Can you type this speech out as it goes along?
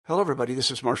Hello, everybody. This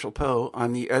is Marshall Poe.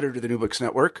 I'm the editor of the New Books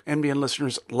Network. NBN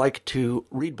listeners like to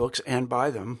read books and buy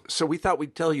them. So we thought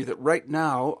we'd tell you that right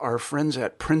now, our friends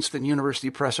at Princeton University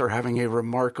Press are having a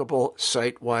remarkable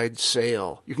site-wide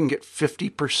sale. You can get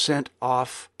 50%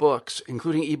 off books,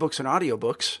 including ebooks and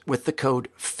audiobooks, with the code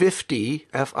 50,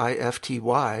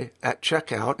 F-I-F-T-Y, at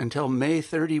checkout until May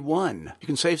 31. You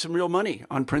can save some real money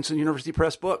on Princeton University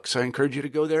Press books. I encourage you to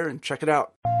go there and check it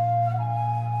out.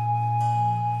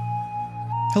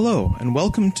 Hello, and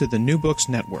welcome to the New Books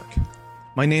Network.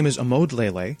 My name is Amod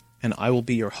Lele, and I will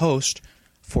be your host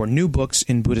for New Books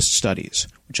in Buddhist Studies,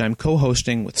 which I'm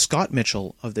co-hosting with Scott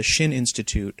Mitchell of the Shin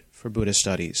Institute for Buddhist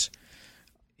Studies.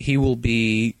 He will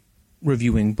be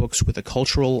reviewing books with a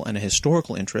cultural and a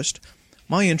historical interest.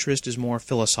 My interest is more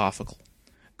philosophical,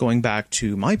 going back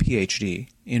to my PhD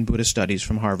in Buddhist Studies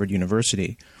from Harvard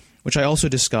University, which I also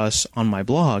discuss on my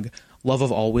blog, Love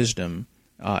of All Wisdom,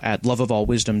 at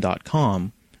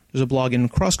loveofallwisdom.com. There's a blog in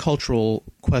cross-cultural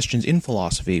questions in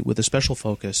philosophy with a special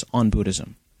focus on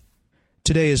Buddhism.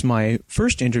 Today is my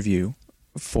first interview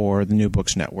for the New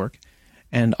Books Network,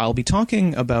 and I'll be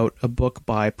talking about a book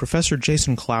by Professor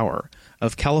Jason Clower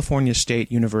of California State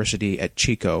University at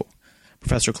Chico.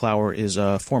 Professor Clower is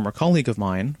a former colleague of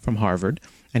mine from Harvard,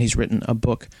 and he's written a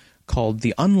book called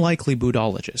The Unlikely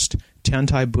Buddhologist,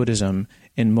 Tiantai Buddhism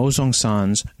in Mozong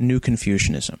San's New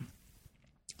Confucianism.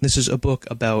 This is a book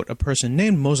about a person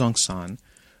named Mozong San,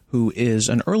 who is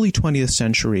an early 20th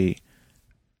century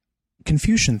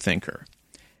Confucian thinker.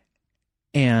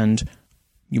 And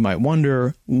you might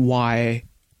wonder why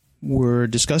we're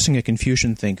discussing a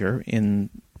Confucian thinker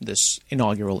in this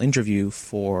inaugural interview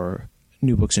for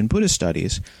New Books in Buddhist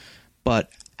Studies. But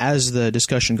as the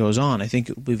discussion goes on, I think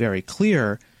it will be very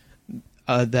clear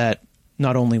that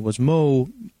not only was Mo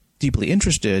deeply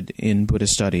interested in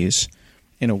Buddhist studies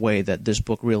in a way that this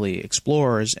book really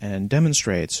explores and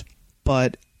demonstrates,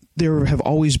 but there have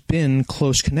always been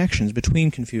close connections between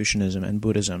Confucianism and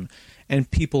Buddhism, and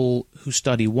people who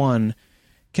study one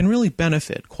can really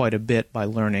benefit quite a bit by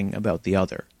learning about the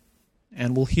other.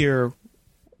 And we'll hear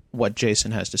what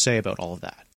Jason has to say about all of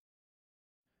that.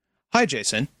 Hi,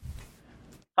 Jason.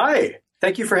 Hi.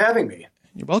 Thank you for having me.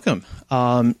 You're welcome.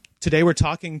 Today we're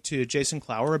talking to Jason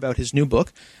Clower about his new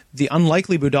book, The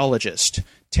Unlikely Buddhologist,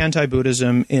 Tiantai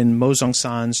Buddhism in Mozong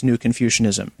San's New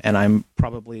Confucianism. And I'm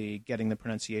probably getting the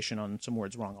pronunciation on some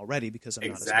words wrong already because I'm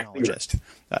not a sinologist.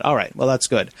 But, all right. Well, that's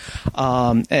good.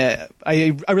 I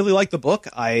really like the book.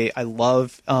 I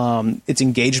love its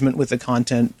engagement with the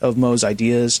content of Mo's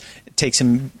ideas. It takes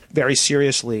him very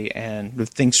seriously and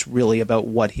thinks really about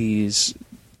what he's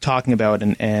talking about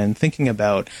and thinking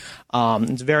about.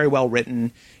 It's very well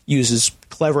written, uses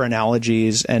clever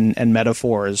analogies and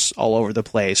metaphors all over the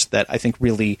place that I think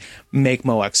really make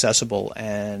Mo accessible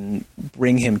and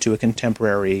bring him to a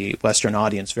contemporary Western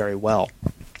audience very well.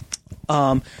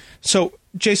 So,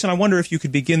 Jason, I wonder if you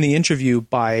could begin the interview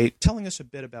by telling us a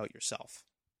bit about yourself.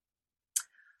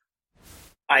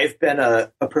 I've been a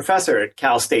professor at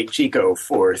Cal State Chico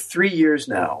for 3 years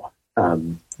now.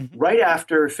 Right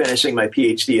after finishing my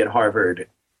PhD at Harvard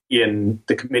in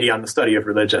the Committee on the Study of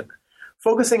Religion,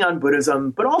 focusing on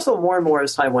Buddhism, but also more and more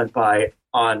as time went by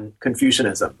on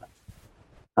Confucianism.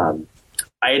 I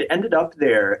had ended up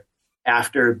there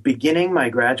after beginning my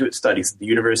graduate studies at the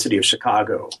University of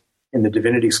Chicago in the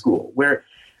Divinity School, where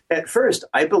at first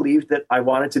I believed that I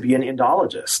wanted to be an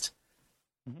Indologist.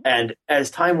 And as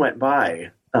time went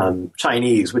by,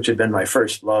 Chinese, which had been my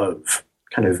first love,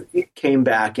 kind of came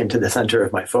back into the center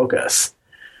of my focus.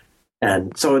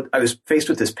 And so I was faced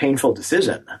with this painful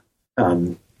decision.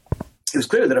 It was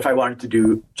clear that if I wanted to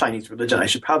do Chinese religion, I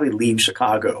should probably leave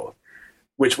Chicago,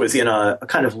 which was in a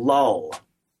kind of lull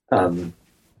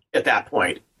at that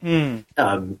point.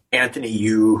 Anthony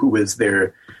Yu, who was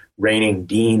their reigning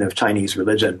dean of Chinese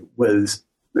religion, was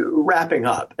wrapping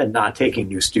up and not taking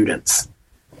new students.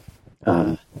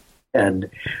 And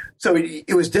so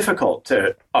it was difficult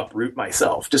to uproot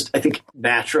myself. Just, I think,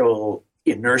 natural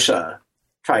inertia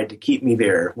tried to keep me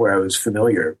there where I was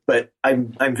familiar. But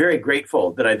I'm very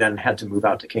grateful that I then had to move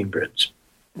out to Cambridge.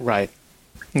 Right.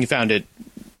 You found it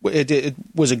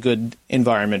was a good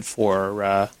environment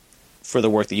for the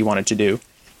work that you wanted to do.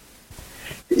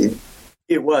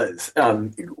 It was.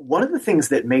 One of the things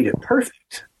that made it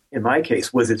perfect, in my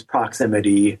case, was its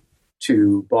proximity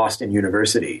to Boston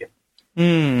University.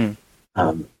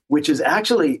 Which is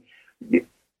actually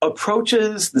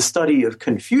approaches the study of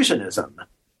Confucianism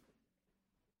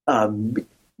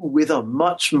with a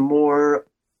much more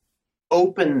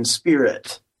open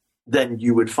spirit than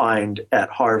you would find at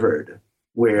Harvard,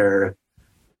 where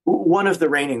one of the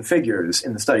reigning figures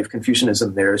in the study of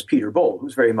Confucianism there is Peter Bohl,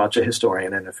 who's very much a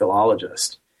historian and a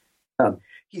philologist.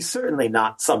 He's certainly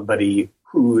not somebody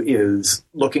who is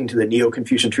looking to the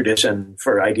Neo-Confucian tradition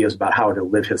for ideas about how to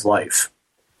live his life.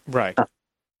 Right.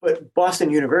 But Boston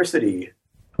University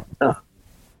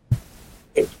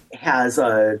it has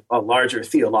a larger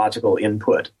theological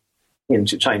input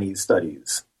into Chinese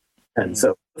studies. And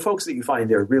so the folks that you find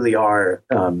there really are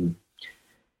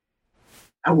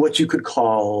what you could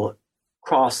call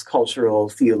cross-cultural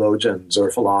theologians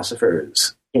or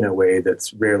philosophers in a way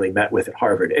that's rarely met with at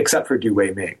Harvard, except for Du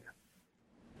Weiming.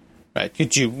 Right.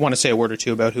 Did you want to say a word or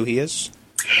two about who he is?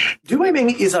 Du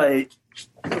Weiming is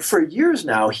for years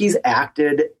now, he's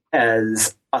acted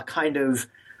as a kind of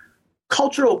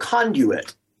cultural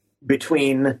conduit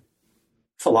between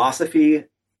philosophy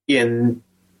in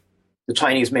the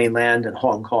Chinese mainland and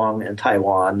Hong Kong and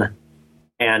Taiwan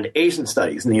and Asian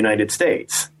studies in the United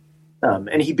States.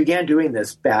 And he began doing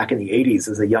this back in the 80s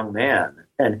as a young man.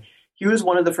 And he was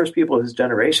one of the first people of his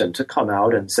generation to come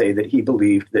out and say that he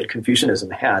believed that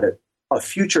Confucianism had a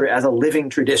future as a living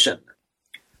tradition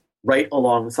right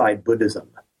alongside Buddhism.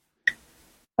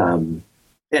 And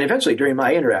eventually, during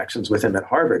my interactions with him at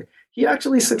Harvard, he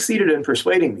actually succeeded in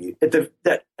persuading me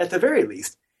that at the very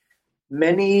least,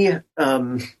 many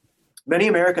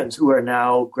Americans who are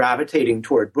now gravitating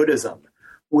toward Buddhism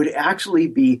would actually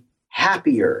be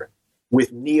happier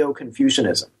with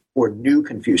Neo-Confucianism or New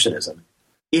Confucianism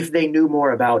if they knew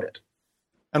more about it.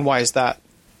 And why is that?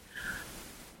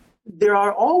 There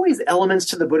are always elements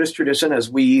to the Buddhist tradition, as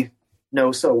we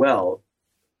know so well,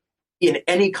 in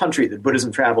any country that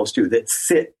Buddhism travels to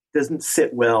that doesn't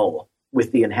sit well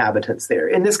with the inhabitants there.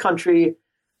 In this country,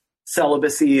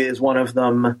 celibacy is one of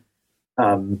them.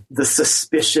 The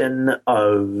suspicion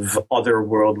of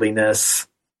otherworldliness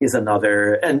is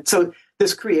another. And so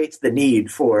this creates the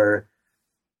need for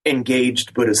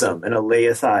engaged Buddhism and a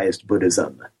laicized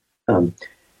Buddhism.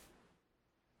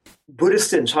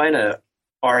 Buddhists in China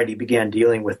already began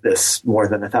dealing with this more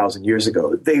than 1,000 years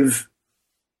ago. They've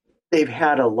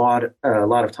had a lot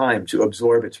of time to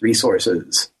absorb its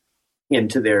resources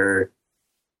into their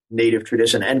native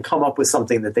tradition and come up with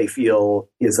something that they feel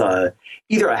is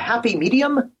either a happy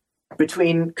medium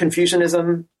between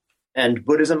Confucianism and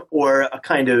Buddhism, or a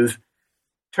kind of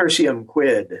tertium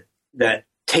quid that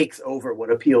takes over what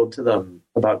appealed to them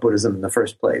about Buddhism in the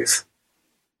first place.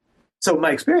 So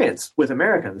my experience with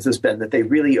Americans has been that they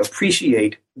really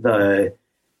appreciate the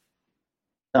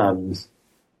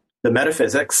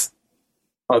metaphysics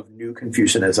of New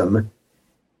Confucianism,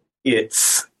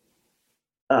 its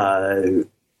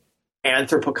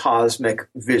anthropocosmic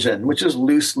vision, which is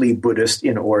loosely Buddhist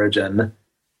in origin,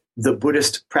 the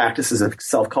Buddhist practices of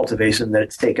self-cultivation that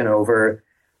it's taken over,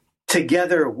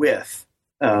 together with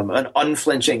an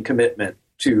unflinching commitment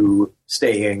to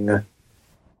staying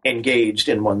engaged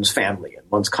in one's family and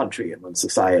one's country and one's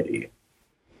society.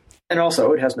 And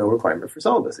also, it has no requirement for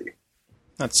celibacy.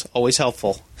 That's always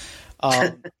helpful.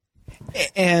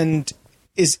 And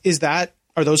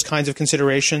are those kinds of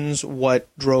considerations what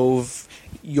drove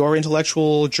your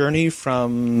intellectual journey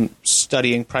from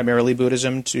studying primarily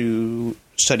Buddhism to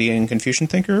studying Confucian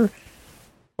thinker?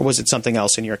 Or was it something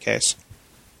else in your case?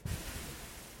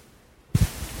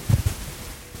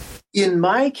 In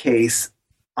my case,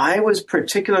 I was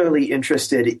particularly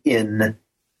interested in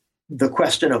the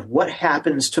question of what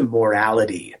happens to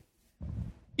morality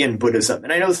in Buddhism.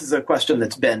 And I know this is a question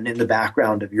that's been in the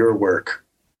background of your work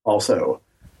also.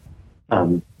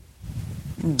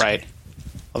 Right.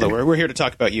 Although we're here to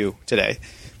talk about you today.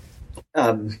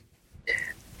 I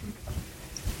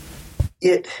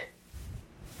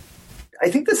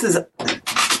think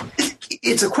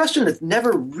it's a question that's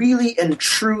never really and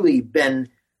truly been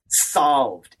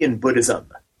solved in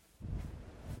Buddhism.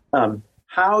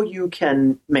 How you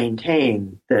can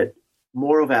maintain that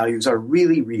moral values are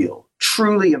really real,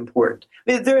 truly important.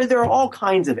 There are all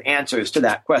kinds of answers to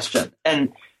that question,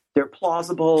 and they're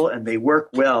plausible and they work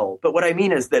well. But what I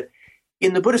mean is that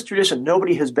in the Buddhist tradition,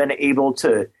 nobody has been able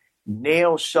to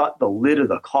nail shut the lid of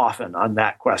the coffin on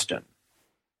that question.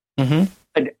 Mm-hmm.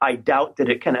 And I doubt that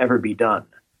it can ever be done.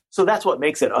 So that's what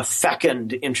makes it a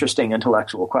fecund, interesting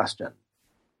intellectual question.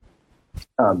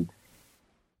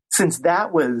 Since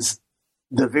that was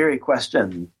the very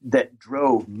question that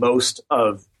drove most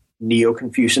of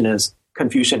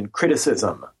Neo-Confucian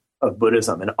criticism of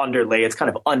Buddhism and underlay its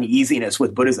kind of uneasiness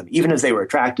with Buddhism, even as they were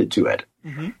attracted to it,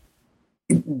 mm-hmm.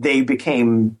 they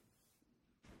became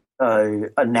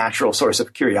a natural source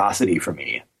of curiosity for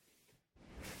me.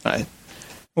 Right.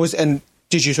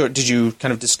 Did you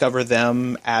kind of discover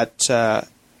them at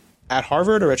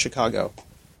Harvard or at Chicago?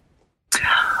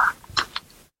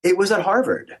 It was at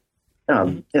Harvard,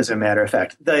 as a matter of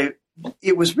fact.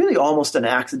 It was really almost an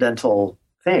accidental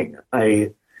thing.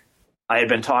 I had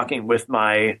been talking with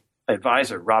my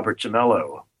advisor, Robert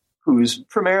Gemello, who's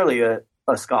primarily a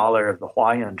scholar of the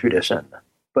Huayan tradition,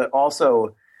 but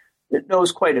also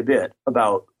knows quite a bit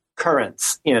about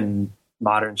currents in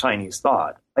modern Chinese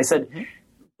thought. I said,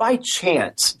 by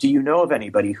chance, do you know of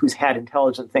anybody who's had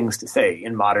intelligent things to say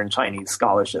in modern Chinese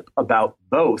scholarship about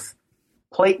both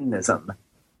Platonism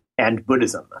and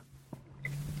Buddhism?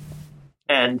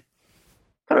 And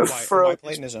kind of why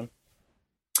Platonism?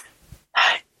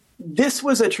 This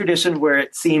was a tradition where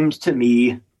it seemed to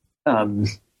me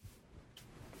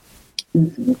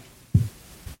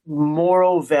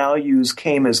moral values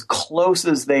came as close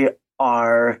as they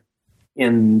are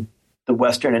in the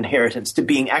Western inheritance to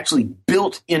being actually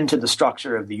built into the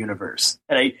structure of the universe.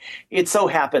 And it so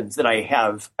happens that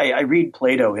I read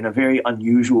Plato in a very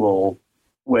unusual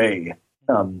way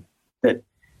that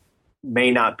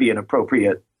may not be an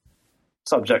appropriate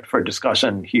subject for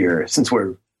discussion here, since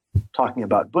we're talking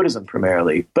about Buddhism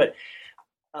primarily. But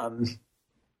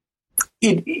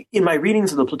in my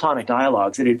readings of the Platonic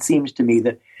dialogues, it seemed to me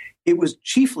that it was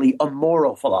chiefly a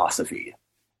moral philosophy.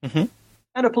 Mm-hmm.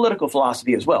 And a political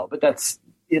philosophy as well. But that's,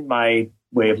 in my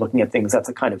way of looking at things, that's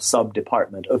a kind of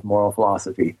sub-department of moral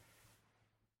philosophy.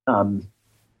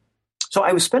 So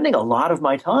I was spending a lot of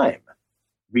my time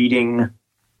reading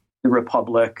the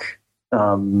Republic,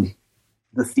 the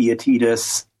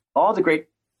Theaetetus, all the great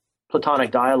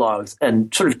Platonic dialogues,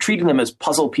 and sort of treating them as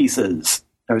puzzle pieces.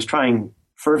 I was trying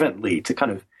fervently to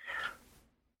kind of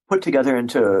put together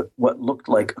into what looked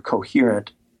like a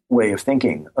coherent way of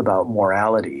thinking about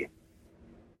morality.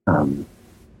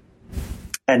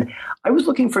 And I was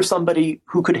looking for somebody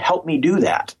who could help me do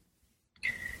that.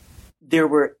 There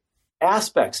were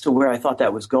aspects to where I thought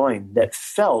that was going that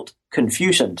felt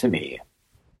Confucian to me.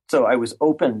 So I was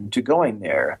open to going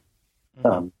there.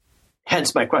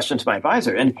 Hence my question to my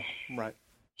advisor. And right.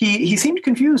 he seemed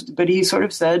confused, but he sort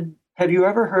of said, "Have you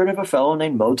ever heard of a fellow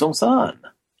named Mo Zongsan?"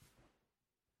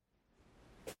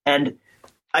 And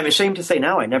I'm ashamed to say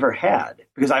now I never had,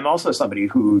 because I'm also somebody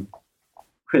who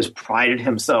has prided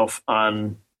himself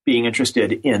on being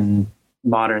interested in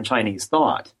modern Chinese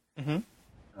thought.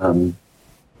 Mm-hmm.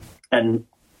 And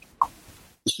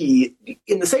he,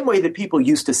 in the same way that people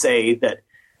used to say that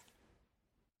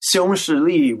Xiong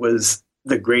Shili was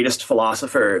the greatest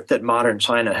philosopher that modern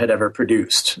China had ever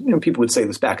produced, people would say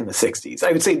this back in the 60s.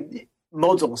 I would say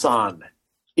Mo Zongsan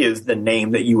is the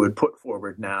name that you would put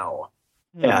forward now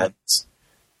as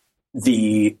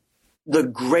the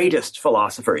greatest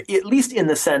philosopher, at least in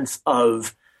the sense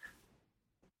of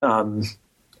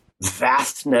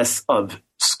vastness of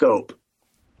scope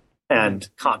and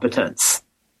competence,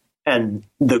 and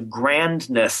the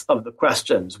grandness of the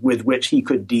questions with which he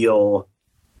could deal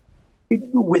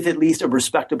with at least a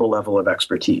respectable level of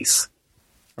expertise.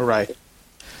 All right.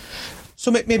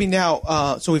 So maybe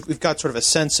now, so we've got sort of a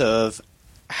sense of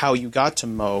how you got to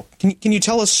Mo. Can you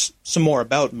tell us some more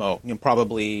about Mo?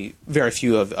 Probably very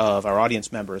few of our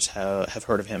audience members have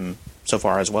heard of him so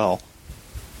far as well.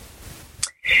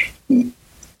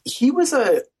 He was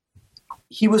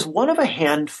one of a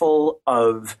handful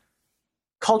of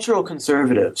cultural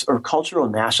conservatives or cultural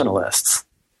nationalists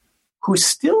who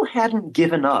still hadn't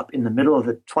given up in the middle of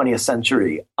the 20th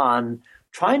century on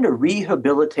trying to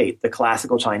rehabilitate the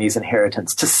classical Chinese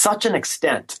inheritance to such an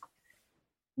extent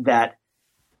that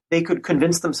they could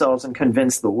convince themselves and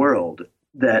convince the world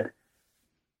that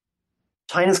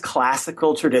China's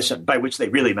classical tradition, by which they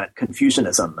really meant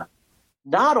Confucianism,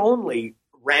 not only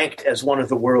ranked as one of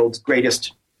the world's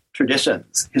greatest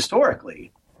traditions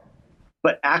historically,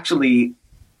 but actually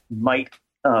might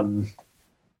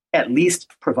at least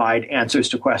provide answers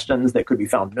to questions that could be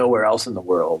found nowhere else in the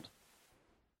world,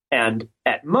 and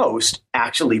at most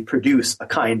actually produce a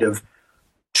kind of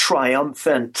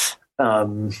triumphant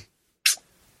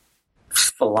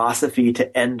philosophy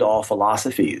to end all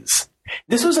philosophies.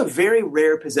 This was a very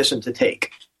rare position to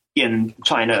take in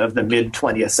China of the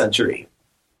mid-20th century.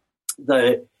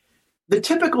 The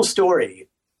typical story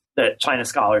that China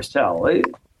scholars tell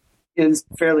is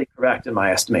fairly correct in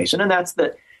my estimation, and that's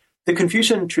that the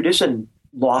Confucian tradition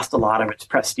lost a lot of its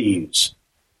prestige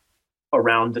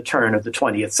around the turn of the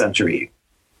 20th century.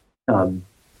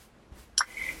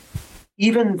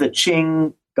 Even the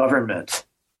Qing government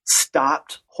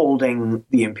stopped holding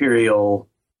the imperial,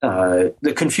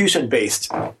 the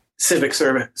Confucian-based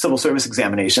civil service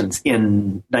examinations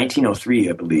in 1903,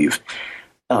 I believe.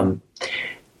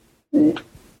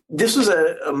 This was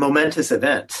a momentous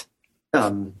event.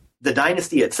 The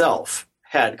dynasty itself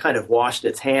had kind of washed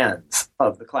its hands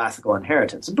of the classical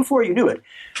inheritance. And before you knew it,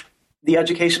 the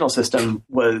educational system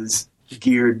was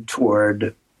geared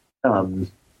toward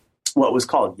what was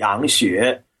called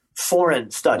Yangxue,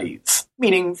 foreign studies,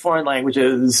 meaning foreign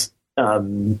languages,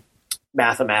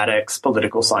 mathematics,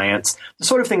 political science, the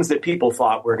sort of things that people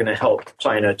thought were going to help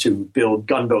China to build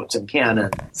gunboats and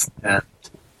cannons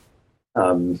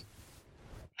and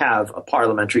have a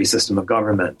parliamentary system of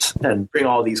government and bring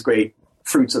all these great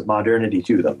fruits of modernity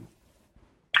to them.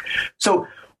 So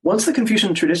once the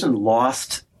Confucian tradition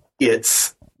lost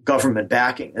its government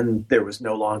backing and there was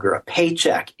no longer a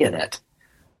paycheck in it,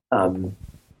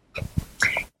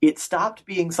 it stopped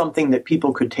being something that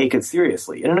people could take it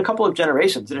seriously. And in a couple of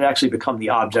generations, it had actually become the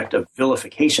object of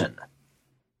vilification.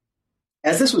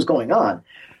 As this was going on,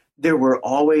 there were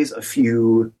always a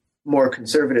few more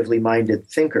conservatively minded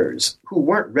thinkers who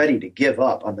weren't ready to give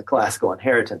up on the classical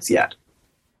inheritance yet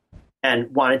and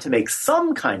wanted to make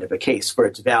some kind of a case for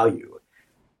its value.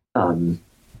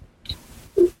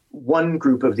 One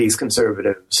group of these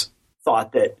conservatives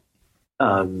thought that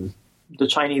the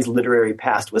Chinese literary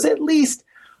past was at least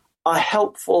a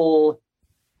helpful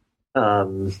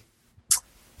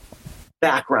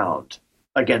background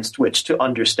against which to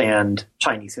understand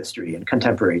Chinese history and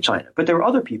contemporary China. But there were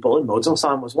other people, and Mo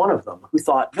Zhongshan was one of them, who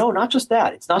thought, no, not just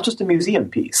that. It's not just a museum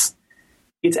piece.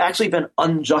 It's actually been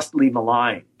unjustly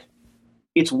maligned.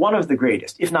 It's one of the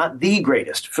greatest, if not the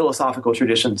greatest, philosophical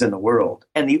traditions in the world.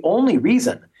 And the only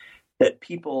reason that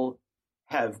people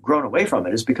have grown away from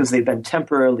it is because they've been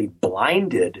temporarily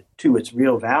blinded to its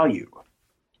real value.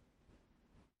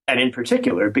 And in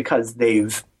particular, because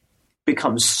they've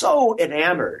become so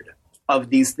enamored of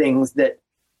these things that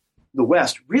the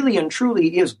West really and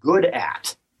truly is good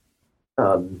at.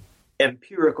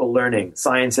 Empirical learning,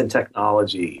 science and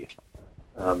technology,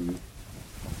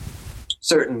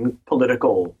 certain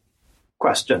political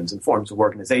questions and forms of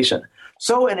organization.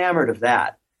 So enamored of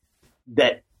that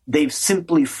they've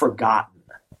simply forgotten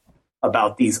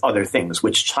about these other things,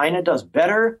 which China does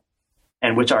better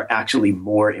and which are actually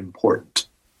more important.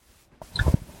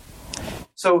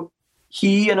 So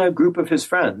he and a group of his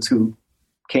friends, who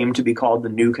came to be called the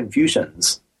New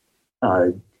Confucians,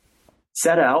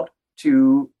 set out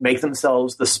to make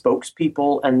themselves the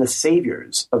spokespeople and the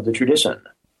saviors of the tradition.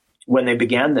 When they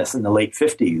began this in the late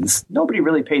 50s, nobody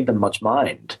really paid them much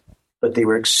mind, but they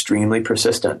were extremely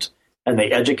persistent, and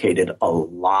they educated a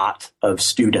lot of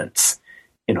students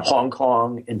in Hong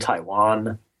Kong, in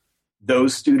Taiwan.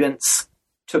 Those students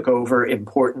took over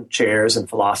important chairs in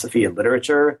philosophy and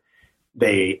literature.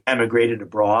 They emigrated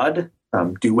abroad.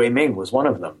 Du Weiming was one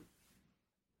of them.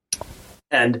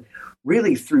 And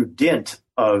really through dint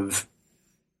of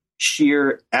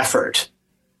sheer effort,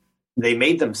 they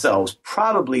made themselves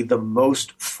probably the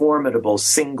most formidable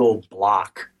single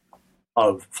block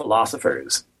of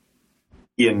philosophers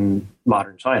in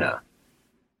modern China.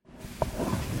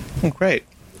 Great.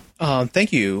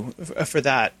 Thank you for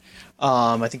that.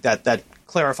 I think that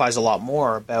clarifies a lot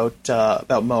more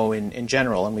about Mo in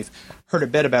general, and we've heard a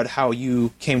bit about how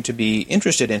you came to be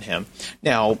interested in him.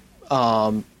 Now,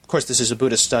 of course, this is a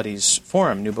Buddhist Studies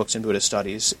forum, New Books in Buddhist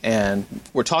Studies, and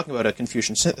we're talking about a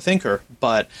Confucian thinker,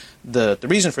 but the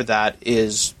reason for that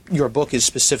is your book is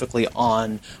specifically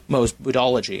on Mo's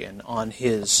Buddhology and on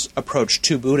his approach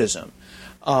to Buddhism.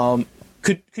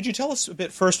 Could you tell us a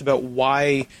bit first about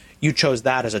why you chose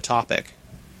that as a topic?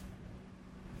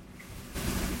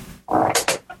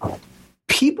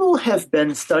 People have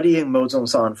been studying Mo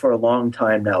Zhongshan for a long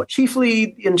time now,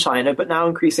 chiefly in China, but now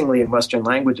increasingly in Western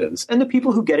languages. And the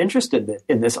people who get interested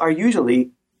in this are usually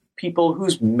people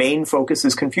whose main focus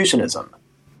is Confucianism.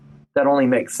 That only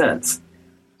makes sense.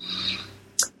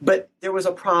 But there was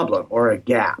a problem, or a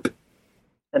gap,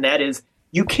 and that is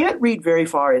you can't read very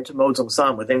far into Mo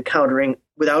Zhongshan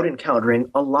without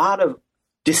encountering a lot of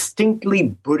distinctly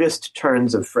Buddhist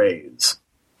turns of phrase.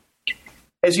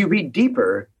 As you read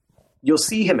deeper, you'll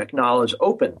see him acknowledge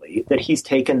openly that he's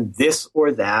taken this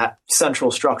or that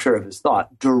central structure of his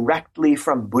thought directly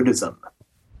from Buddhism.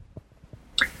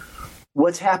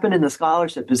 What's happened in the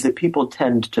scholarship is that people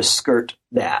tend to skirt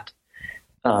that.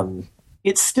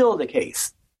 It's still the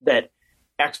case that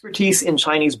expertise in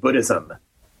Chinese Buddhism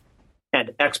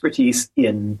and expertise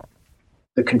in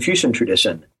the Confucian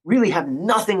tradition really have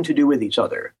nothing to do with each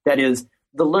other. That is,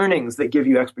 the learnings that give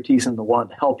you expertise in the one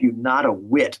help you not a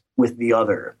whit with the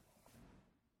other.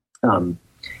 And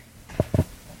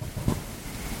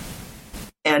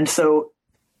so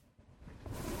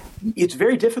it's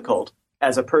very difficult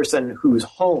as a person whose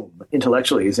home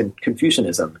intellectually is in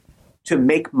Confucianism to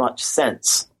make much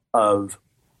sense of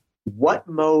what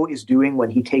Mo is doing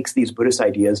when he takes these Buddhist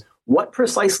ideas, what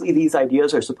precisely these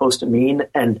ideas are supposed to mean,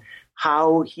 and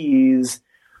how he's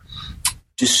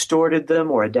distorted them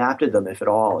or adapted them, if at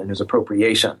all, in his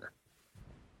appropriation.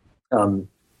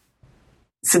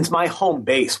 Since my home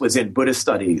base was in Buddhist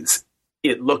studies,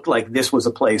 it looked like this was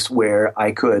a place where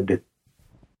I could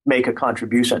make a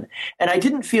contribution. And I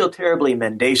didn't feel terribly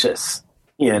mendacious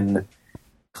in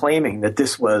claiming that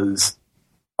this was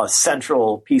a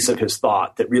central piece of his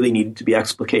thought that really needed to be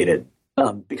explicated,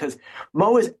 because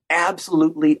Mo is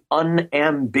absolutely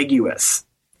unambiguous.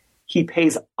 He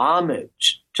pays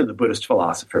homage to the Buddhist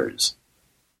philosophers.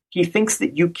 He thinks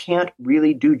that you can't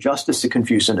really do justice to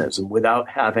Confucianism without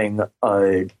having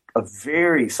a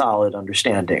very solid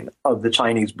understanding of the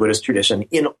Chinese Buddhist tradition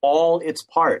in all its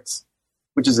parts,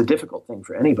 which is a difficult thing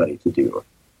for anybody to do.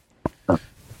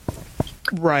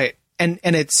 Right. And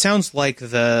it sounds like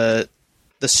the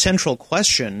central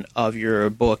question of your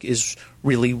book is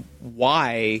really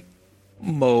why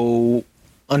Mo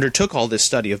undertook all this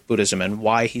study of Buddhism and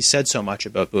why he said so much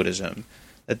about Buddhism.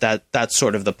 That's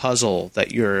sort of the puzzle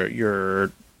that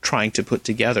you're trying to put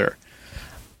together.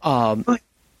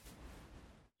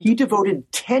 He devoted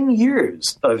 10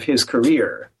 years of his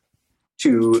career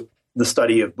to the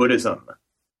study of Buddhism.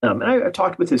 And I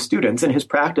talked with his students, and his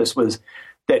practice was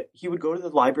that he would go to the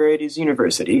library at his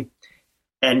university,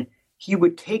 and he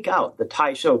would take out the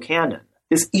Taisho Canon,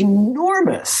 this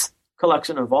enormous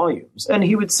collection of volumes, and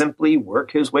he would simply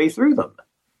work his way through them.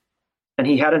 And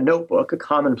he had a notebook, a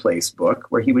commonplace book,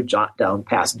 where he would jot down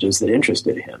passages that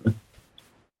interested him.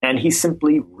 And he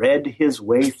simply read his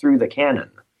way through the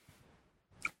canon.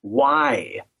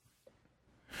 Why?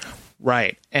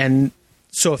 Right. And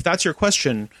so if that's your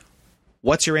question,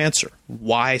 what's your answer?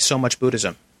 Why so much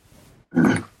Buddhism?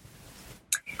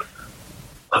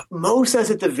 Mo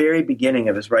says at the very beginning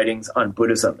of his writings on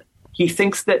Buddhism, he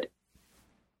thinks that,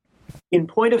 in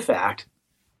point of fact,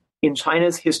 in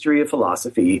China's history of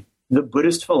philosophy, the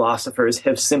Buddhist philosophers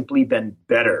have simply been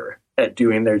better at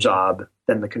doing their job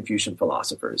than the Confucian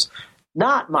philosophers.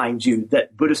 Not, mind you,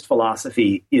 that Buddhist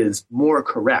philosophy is more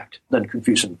correct than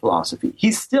Confucian philosophy.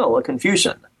 He's still a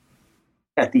Confucian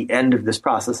at the end of this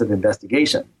process of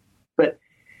investigation. But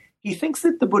he thinks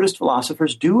that the Buddhist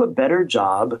philosophers do a better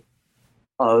job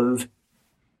of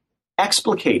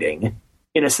explicating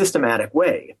in a systematic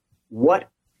way what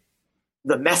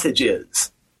the message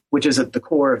is, which is at the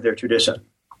core of their tradition.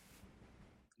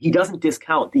 He doesn't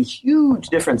discount the huge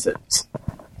differences,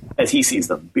 as he sees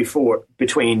them,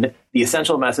 between the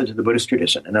essential message of the Buddhist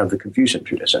tradition and of the Confucian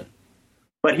tradition.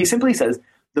 But he simply says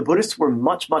the Buddhists were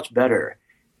much, much better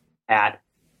at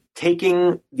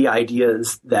taking the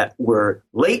ideas that were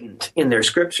latent in their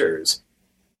scriptures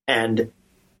and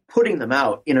putting them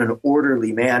out in an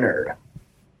orderly manner,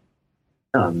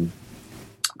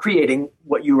 creating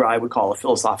what you or I would call a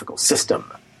philosophical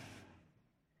system.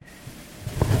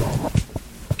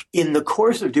 In the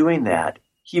course of doing that,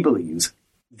 he believes,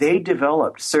 they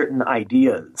developed certain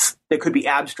ideas that could be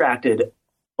abstracted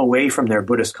away from their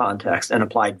Buddhist context and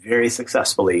applied very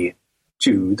successfully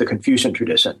to the Confucian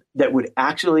tradition that would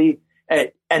actually,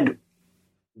 and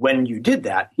when you did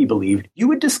that, he believed, you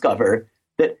would discover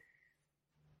that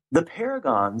the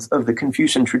paragons of the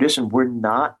Confucian tradition were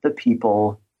not the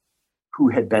people who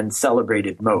had been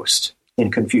celebrated most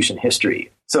in Confucian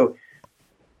history. So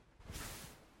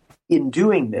in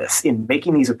doing this, in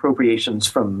making these appropriations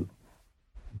from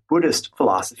Buddhist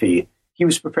philosophy, he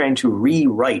was preparing to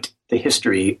rewrite the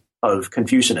history of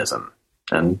Confucianism.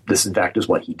 And this, in fact, is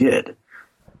what he did.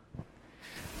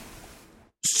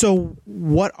 So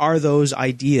what are those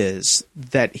ideas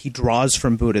that he draws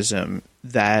from Buddhism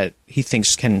that he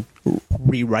thinks can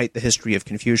rewrite the history of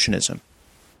Confucianism?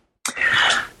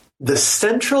 The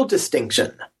central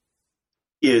distinction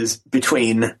is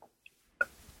between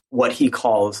what he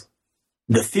calls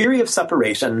the theory of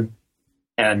separation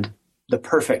and the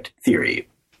perfect theory.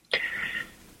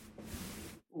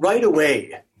 Right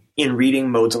away, in reading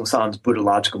Mo Zhongshan's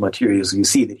Buddhological materials, you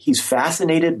see that he's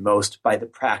fascinated most by the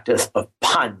practice of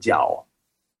Panjiao.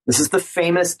 This is the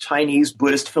famous Chinese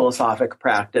Buddhist philosophic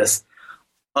practice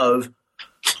of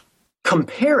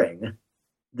comparing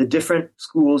the different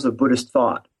schools of Buddhist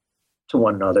thought to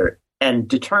one another and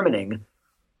determining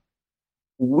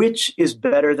which is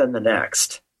better than the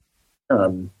next.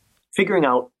 Figuring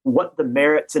out what the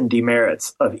merits and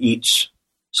demerits of each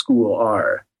school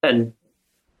are. And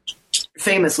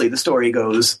famously, the story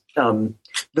goes, the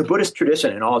Buddhist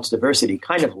tradition in all its diversity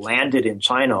kind of landed in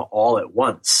China all at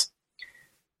once.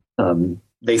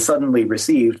 They suddenly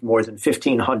received more than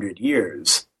 1,500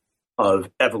 years of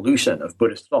evolution of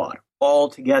Buddhist thought all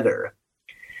together.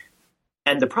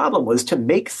 And the problem was to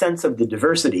make sense of the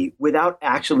diversity without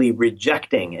actually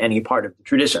rejecting any part of the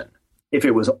tradition. if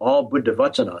it was all Buddha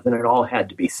Vachana, then it all had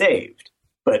to be saved.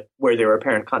 But where there were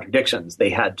apparent contradictions, they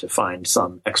had to find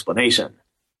some explanation,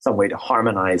 some way to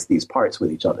harmonize these parts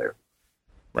with each other.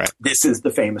 Right. This is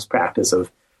the famous practice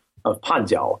of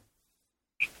Panjiao.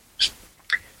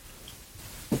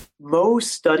 Mo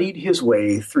studied his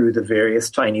way through the various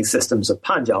Chinese systems of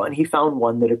Panjiao, and he found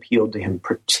one that appealed to him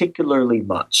particularly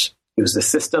much. It was the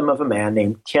system of a man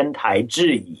named Tiantai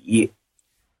Zhiyi,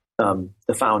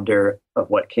 the founder of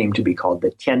what came to be called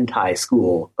the Tiantai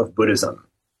school of Buddhism.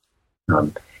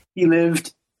 He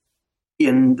lived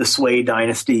in the Sui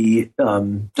dynasty,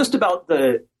 just about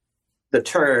the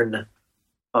turn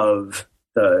of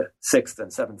the 6th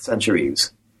and 7th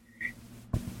centuries.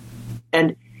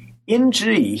 And in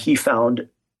Zhi, he found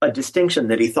a distinction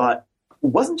that he thought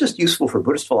wasn't just useful for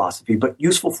Buddhist philosophy, but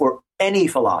useful for any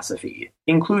philosophy,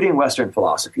 including Western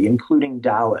philosophy, including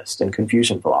Taoist and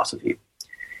Confucian philosophy.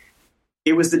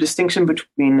 It was the distinction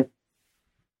between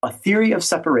a theory of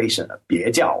separation, a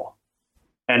别教,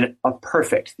 and a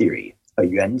perfect theory, a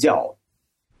圆教.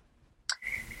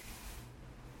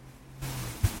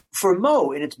 For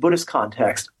Mo, in its Buddhist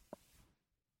context,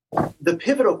 the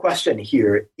pivotal question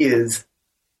here is,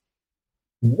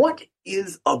 what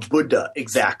is a Buddha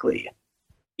exactly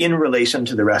in relation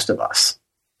to the rest of us?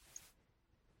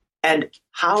 And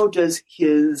how does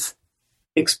his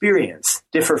experience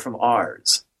differ from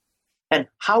ours? And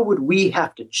how would we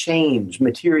have to change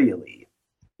materially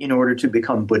in order to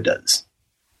become Buddhas?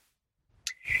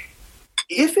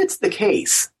 If it's the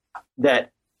case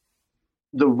that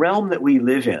the realm that we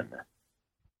live in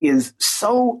is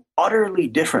so utterly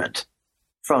different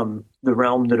from the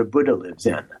realm that a Buddha lives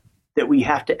in, that we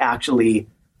have to actually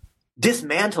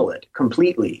dismantle it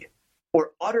completely,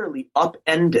 or utterly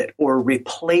upend it, or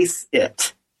replace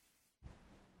it,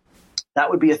 that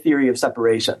would be a theory of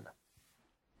separation.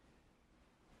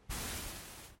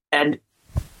 And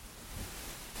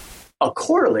a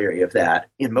corollary of that,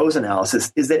 in Mo's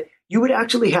analysis, is that you would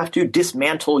actually have to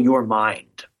dismantle your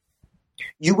mind.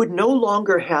 You would no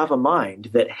longer have a mind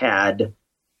that had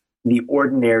the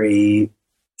ordinary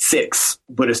 6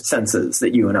 Buddhist senses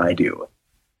that you and I do.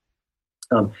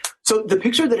 So the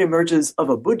picture that emerges of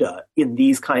a Buddha in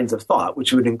these kinds of thought,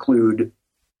 which would include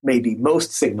maybe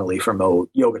most signally for Mo,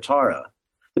 Yogacara,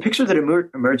 the picture that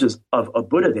emerges of a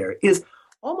Buddha there is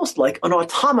almost like an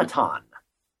automaton.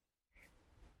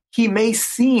 He may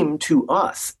seem to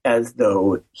us as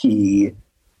though he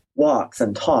walks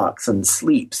and talks and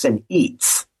sleeps and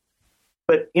eats,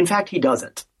 but in fact he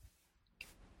doesn't.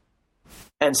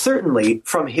 And certainly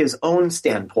from his own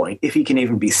standpoint, if he can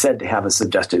even be said to have a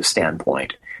suggestive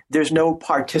standpoint, there's no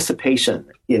participation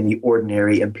in the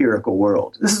ordinary empirical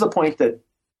world. This is a point that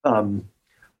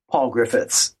Paul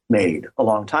Griffiths made a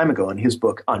long time ago in his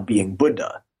book on being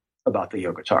Buddha, about the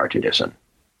Yogacara tradition.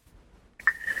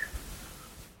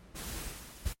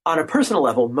 On a personal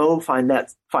level, Mo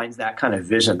finds that kind of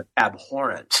vision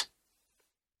abhorrent,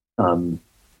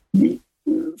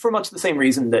 for much the same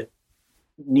reason that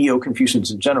Neo-Confucians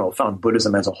in general found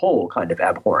Buddhism as a whole kind of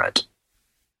abhorrent.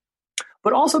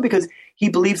 But also because he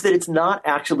believes that it's not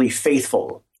actually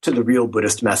faithful to the real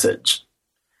Buddhist message.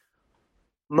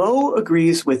 Mo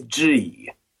agrees with Zhi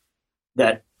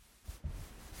that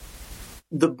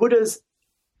the Buddha's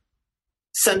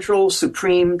central,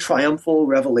 supreme, triumphal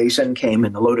revelation came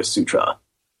in the Lotus Sutra,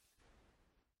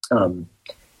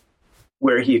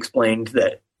 where he explained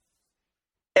that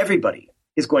everybody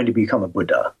is going to become a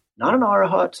Buddha. Not an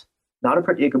Arahat, not a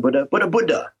Pratyeka Buddha, but a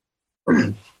Buddha.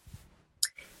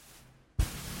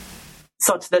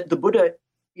 Such that the Buddha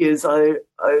is an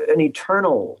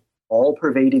eternal,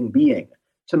 all-pervading being.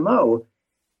 To Mo,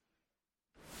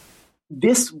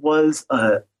 this was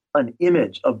an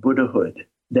image of Buddhahood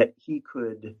that he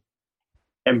could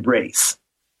embrace.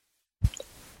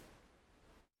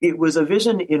 It was a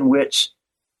vision in which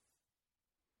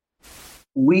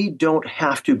we don't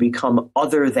have to become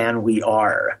other than we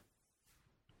are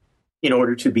in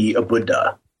order to be a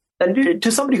Buddha. And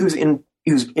to somebody who's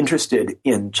interested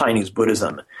in Chinese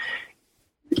Buddhism,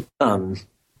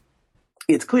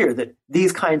 it's clear that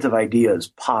these kinds of ideas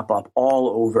pop up all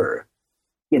over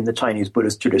in the Chinese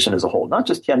Buddhist tradition as a whole, not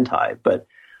just Tiantai, but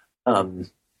the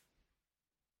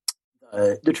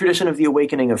tradition of the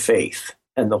awakening of faith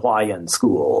and the Huayan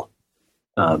school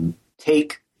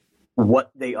take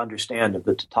what they understand of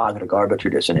the Tathagatagarbha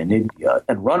tradition in India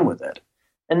and run with it.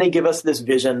 And they give us this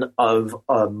vision of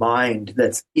a mind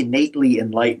that's innately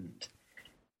enlightened.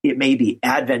 It may be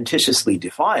adventitiously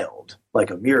defiled,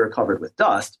 like a mirror covered with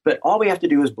dust, but all we have to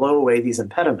do is blow away these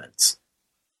impediments.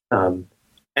 And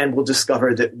we'll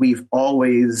discover that we've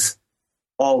always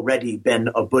already been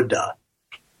a Buddha.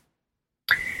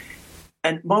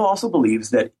 And Mo also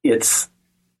believes that it's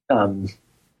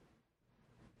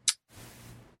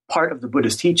part of the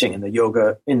Buddha's teaching in the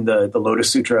yoga, in the Lotus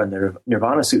Sutra and the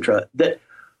Nirvana Sutra, that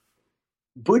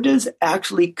Buddhas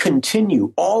actually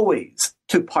continue always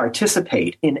to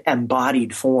participate in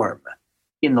embodied form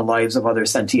in the lives of other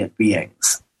sentient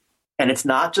beings. And it's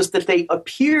not just that they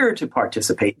appear to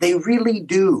participate, they really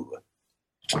do.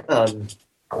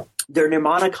 Their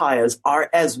Nirmanakayas are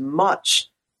as much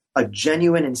a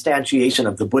genuine instantiation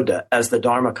of the Buddha as the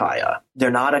Dharmakaya.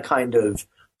 They're not a kind of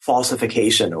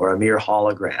falsification or a mere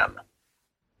hologram.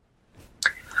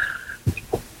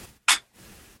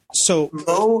 So,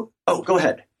 go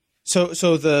ahead. So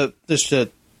just to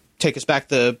take us back,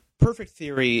 the perfect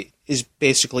theory is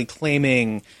basically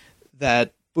claiming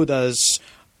that Buddhas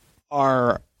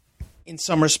are, in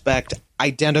some respect,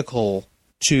 identical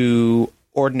to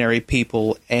ordinary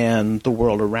people and the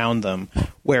world around them,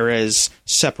 whereas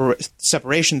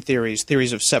separation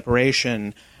theories of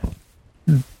separation,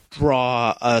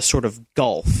 draw a sort of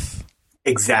gulf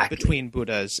between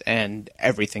Buddhas and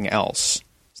everything else.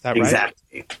 Is that right?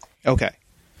 Exactly. Okay.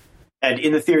 And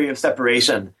in the theory of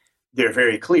separation, they're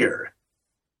very clear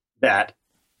that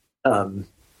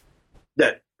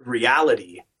that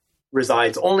reality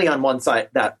resides only on one side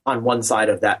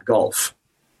of that gulf.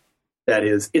 That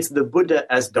is, it's the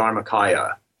Buddha as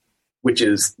Dharmakaya, which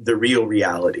is the real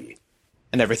reality.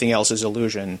 And everything else is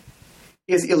illusion.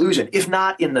 Is illusion, if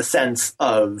not in the sense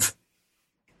of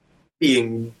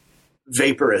being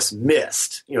vaporous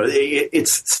mist.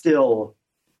 It's still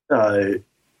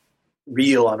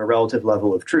real on a relative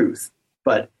level of truth,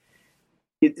 but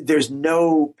there's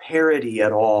no parity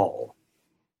at all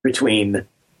between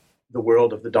the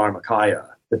world of the Dharmakaya,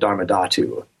 the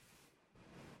Dharmadhatu,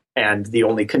 and the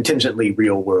only contingently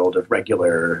real world of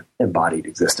regular embodied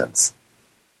existence.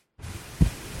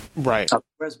 Right.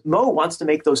 Whereas Mo wants to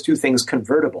make those two things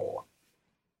convertible.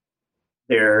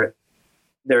 They're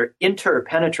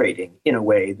interpenetrating in a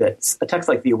way that a text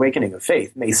like The Awakening of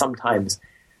Faith may sometimes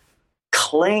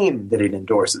claim that it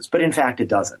endorses, but in fact it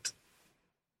doesn't.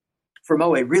 For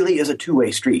Mo, it really is a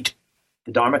two-way street.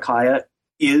 The Dharmakaya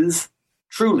is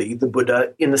truly the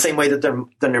Buddha in the same way that the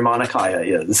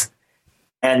Nirmanakaya is.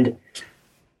 And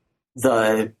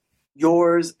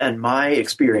yours and my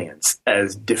experience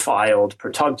as defiled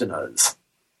Protogdanas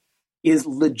is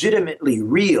legitimately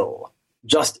real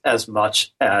just as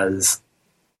much as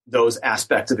those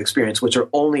aspects of experience which are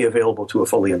only available to a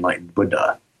fully enlightened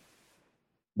Buddha.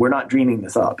 We're not dreaming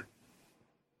this up.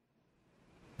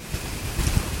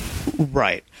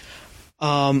 Right.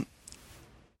 And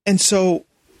so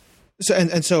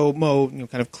Mo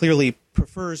kind of clearly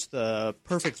prefers the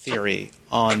perfect theory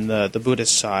on the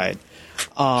Buddhist side.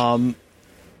 Now,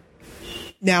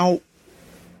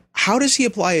 how does he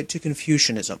apply it to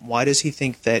Confucianism? Why does he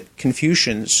think that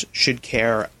Confucians should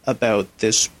care about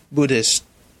this Buddhist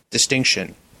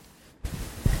distinction?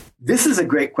 This is a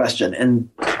great question, and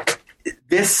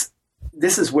this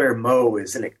is where Mo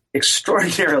is an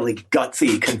extraordinarily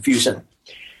gutsy Confucian.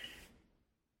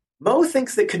 Mo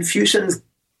thinks that Confucians,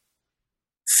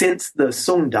 since the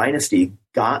Sung dynasty,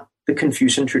 got the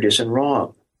Confucian tradition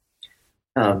wrong.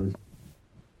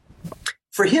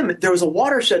 For him, there was a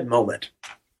watershed moment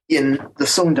in the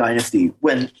Sung dynasty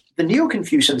when the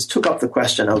Neo-Confucians took up the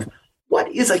question of what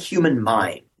is a human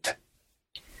mind?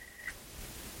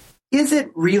 Is it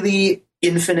really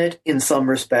infinite in some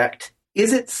respect?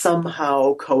 Is it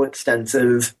somehow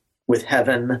coextensive with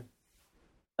heaven?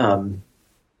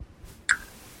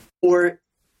 Or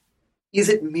is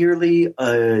it merely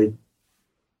an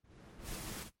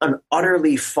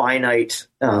utterly finite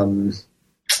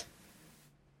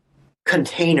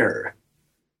container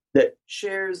that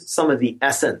shares some of the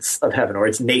essence of heaven, or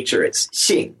its nature, its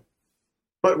xing,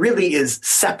 but really is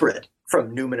separate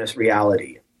from numinous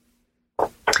reality?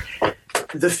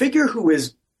 The figure who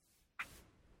is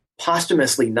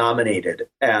posthumously nominated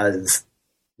as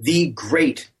the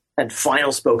great and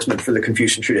final spokesman for the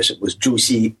Confucian tradition was Zhu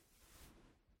Xi,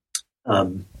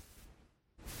 of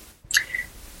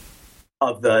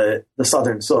the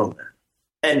Southern Sung.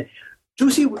 And Zhu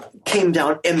Xi came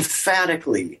down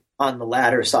emphatically on the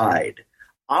latter side.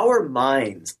 Our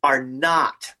minds are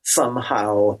not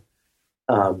somehow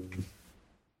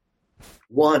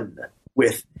one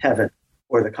with heaven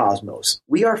or the cosmos.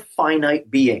 We are finite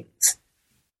beings.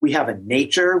 We have a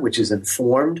nature which is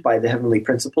informed by the heavenly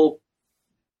principle,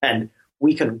 and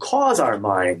we can cause our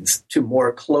minds to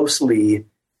more closely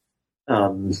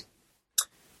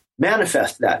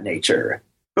manifest that nature.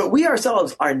 But we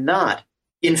ourselves are not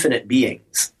infinite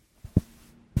beings.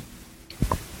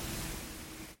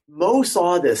 Mo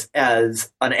saw this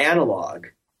as an analog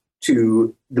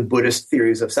to the Buddhist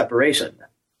theories of separation.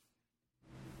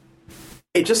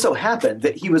 It just so happened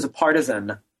that he was a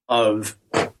partisan of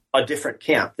a different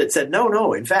camp that said,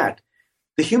 no, in fact,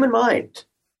 the human mind,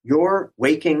 your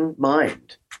waking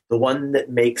mind, the one that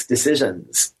makes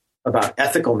decisions about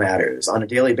ethical matters on a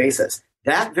daily basis,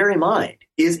 that very mind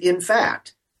is in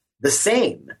fact the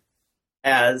same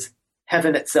as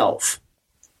heaven itself,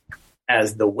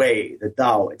 as the way, the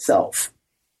Tao itself.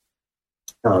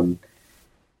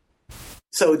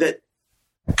 So that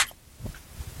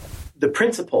the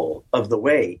principle of the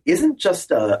way isn't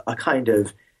just a kind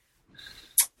of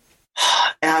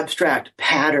abstract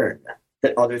pattern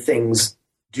that other things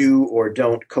do or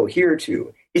don't cohere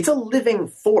to. It's a living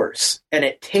force, and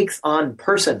it takes on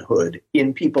personhood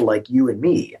in people like you and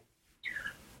me.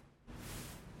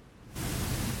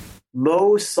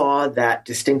 Mo saw that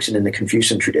distinction in the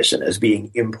Confucian tradition as being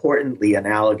importantly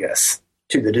analogous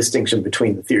to the distinction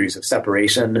between the theories of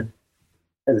separation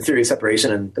and the theory of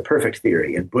separation and the perfect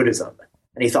theory in Buddhism.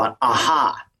 And he thought,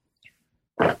 aha,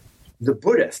 the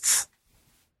Buddhists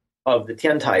of the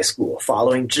Tiantai school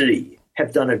following Zhi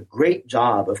have done a great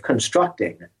job of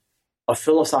constructing a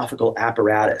philosophical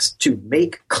apparatus to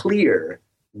make clear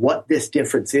what this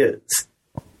difference is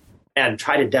and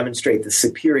try to demonstrate the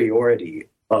superiority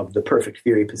of the perfect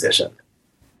theory position.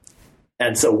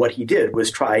 And so what he did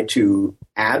was try to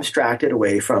abstract it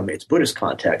away from its Buddhist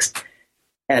context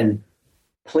and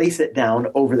place it down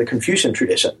over the Confucian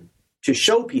tradition to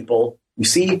show people, you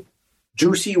see,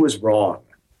 Juxi was wrong.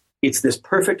 It's this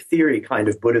perfect theory kind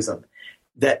of Buddhism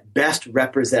that best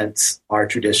represents our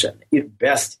tradition. It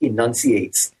best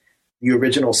enunciates the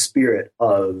original spirit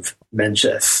of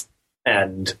Mencius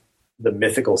and the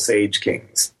mythical sage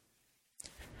kings.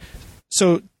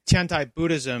 So Tiantai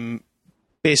Buddhism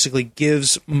basically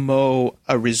gives Mo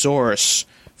a resource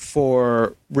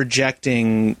for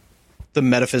rejecting the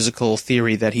metaphysical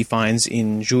theory that he finds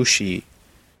in Juxi.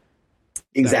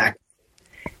 Exactly.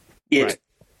 Right.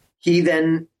 He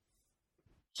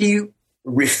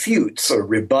refutes or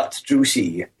rebuts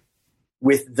Juxi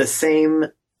with the same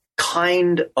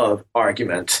kind of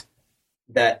argument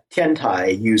that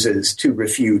Tiantai uses to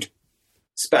refute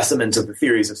specimens of the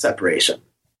theories of separation,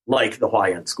 like the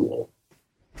Huayan school.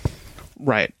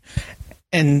 Right.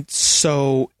 And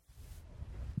so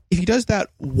if he does that,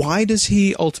 why does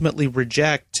he ultimately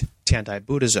reject Tiantai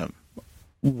Buddhism?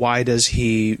 Why does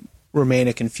he remain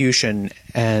a Confucian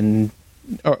and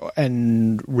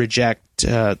reject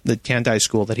the Tiantai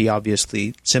school that he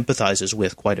obviously sympathizes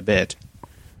with quite a bit?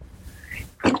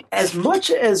 As much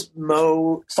as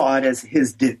Mo saw it as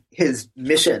his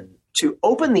mission to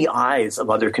open the eyes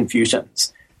of other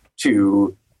Confucians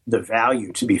to the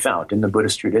value to be found in the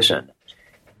Buddhist tradition,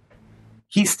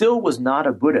 he still was not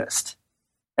a Buddhist.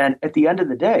 And at the end of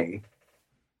the day,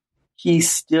 he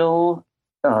still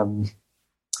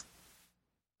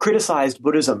criticized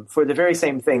Buddhism for the very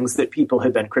same things that people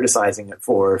had been criticizing it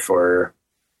for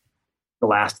the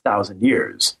last 1,000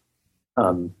 years.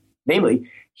 Namely,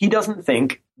 he doesn't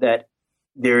think that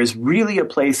there is really a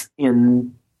place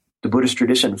in the Buddhist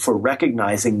tradition for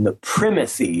recognizing the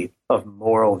primacy of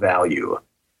moral value.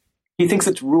 He thinks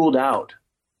it's ruled out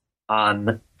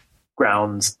on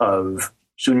grounds of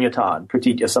shunyata and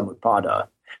pratitya samutpada.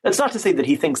 That's not to say that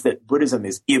he thinks that Buddhism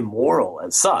is immoral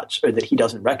as such, or that he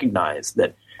doesn't recognize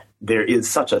that there is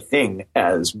such a thing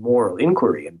as moral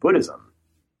inquiry in Buddhism.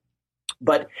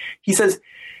 But he says,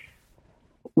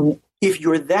 if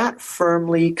you're that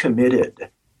firmly committed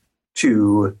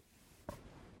to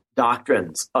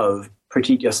doctrines of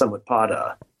pratitya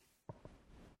samutpada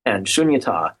and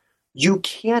shunyata, you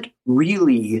can't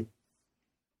really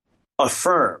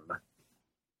affirm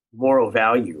moral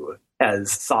value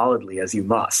as solidly as you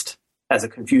must, as a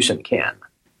Confucian can.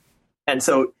 And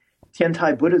so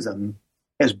Tiantai Buddhism,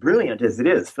 as brilliant as it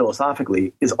is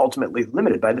philosophically, is ultimately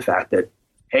limited by the fact that,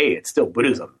 hey, it's still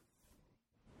Buddhism.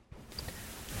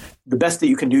 The best that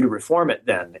you can do to reform it,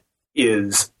 then,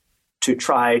 is to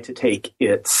try to take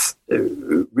its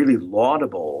really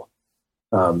laudable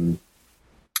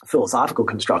philosophical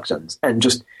constructions and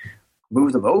just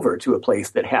move them over to a place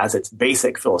that has its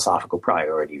basic philosophical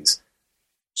priorities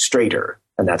straighter,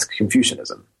 and that's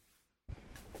Confucianism.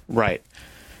 Right.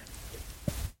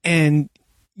 And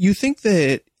you think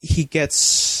that he gets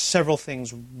several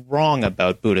things wrong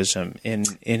about Buddhism in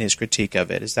his critique of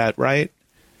it. Is that right?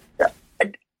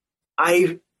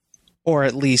 Or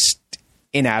at least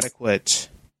inadequate?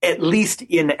 At least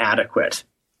inadequate.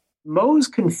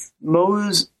 Mo's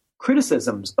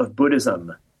criticisms of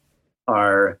Buddhism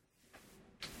are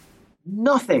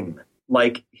nothing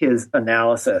like his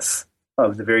analysis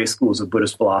of the various schools of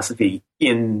Buddhist philosophy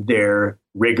in their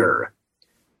rigor.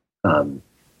 The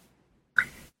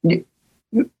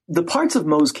parts of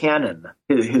Mo's canon,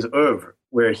 his oeuvre,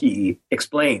 where he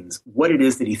explains what it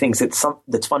is that he thinks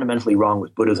that's fundamentally wrong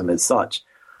with Buddhism as such,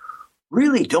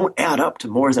 really don't add up to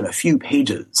more than a few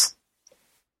pages.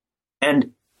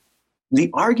 And the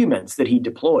arguments that he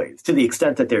deploys, to the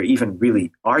extent that they're even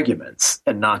really arguments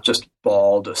and not just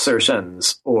bald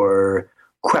assertions or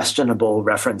questionable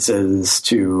references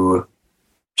to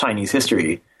Chinese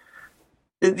history,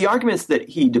 the arguments that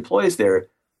he deploys there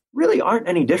really aren't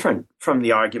any different from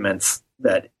the arguments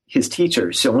that his teacher,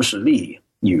 Xiong Shili,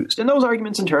 used. And those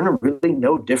arguments, in turn, are really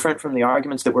no different from the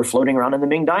arguments that were floating around in the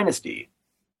Ming Dynasty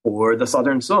or the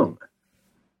Southern Sung.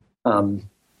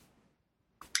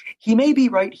 He may be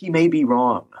right, he may be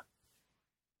wrong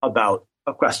about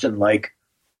a question like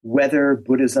whether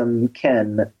Buddhism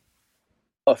can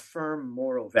affirm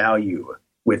moral value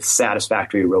with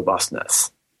satisfactory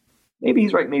robustness. Maybe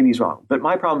he's right, maybe he's wrong. But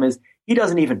my problem is he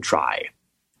doesn't even try.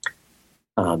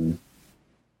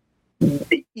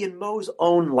 In Mo's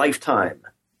own lifetime,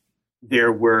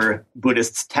 there were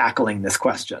Buddhists tackling this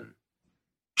question.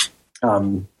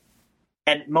 And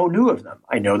Mo knew of them.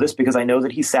 I know this because I know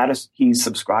that he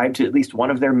subscribed to at least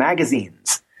one of their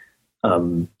magazines.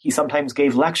 He sometimes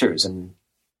gave lectures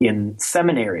in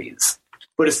seminaries,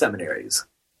 Buddhist seminaries,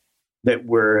 that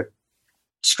were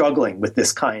struggling with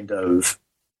this kind of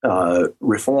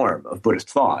reform of Buddhist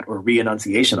thought or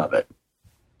re-enunciation of it.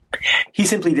 He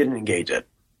simply didn't engage it.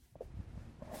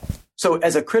 So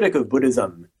as a critic of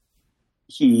Buddhism,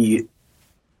 he's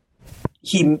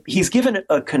given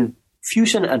a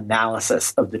Confucian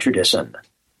analysis of the tradition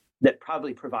that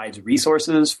probably provides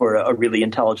resources for a really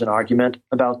intelligent argument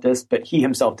about this, but he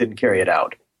himself didn't carry it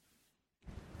out.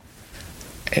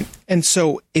 And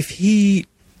so if he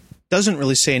doesn't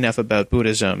really say enough about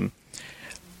Buddhism,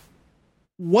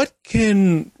 what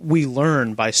can we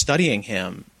learn by studying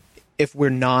him if we're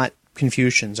not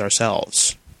Confucians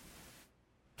ourselves?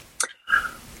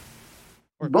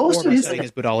 Or Most of his studying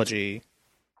his Buddhology,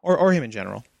 or him in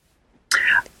general.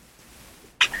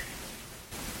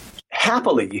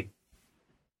 Happily,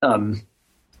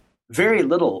 very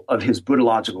little of his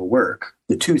Buddhological work,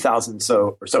 the 2,000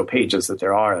 or so pages that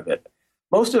there are of it,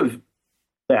 most of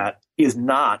that is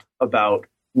not about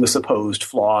the supposed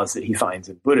flaws that he finds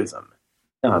in Buddhism.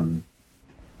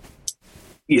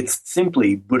 It's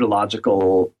simply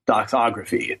Buddhological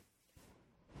doxography.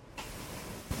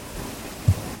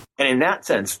 And in that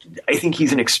sense, I think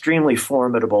he's an extremely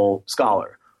formidable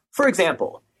scholar. For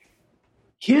example,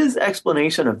 his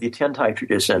explanation of the Tiantai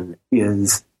tradition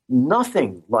is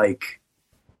nothing like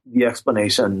the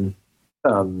explanation,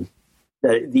 the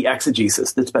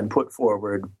exegesis that's been put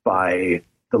forward by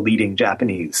the leading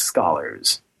Japanese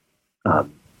scholars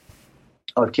of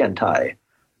Tiantai.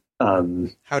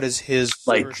 How does his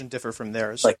version differ from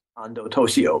theirs? Like Ando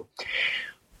Toshio.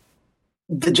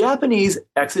 The Japanese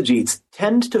exegetes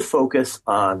tend to focus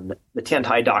on the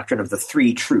Tiantai doctrine of the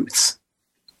three truths.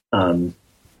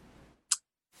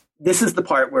 This is the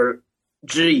part where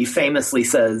Zhi famously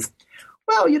says,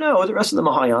 well, the rest of the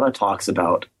Mahayana talks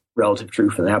about relative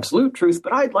truth and absolute truth,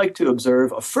 but I'd like to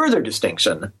observe a further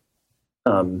distinction,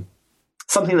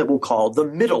 something that we'll call the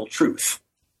middle truth.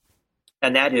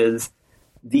 And that is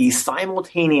the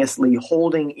simultaneously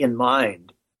holding in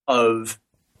mind of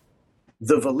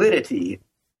the validity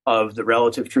of the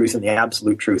relative truth and the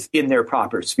absolute truth in their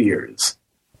proper spheres.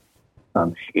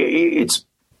 And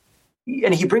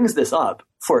he brings this up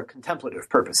for contemplative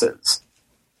purposes.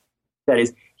 That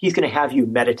is, he's going to have you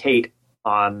meditate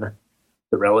on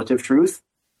the relative truth.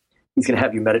 He's going to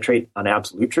have you meditate on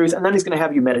absolute truth. And then he's going to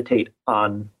have you meditate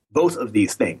on both of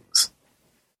these things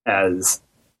as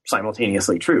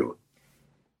simultaneously true.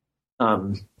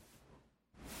 In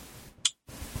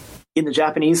the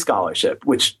Japanese scholarship,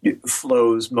 which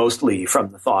flows mostly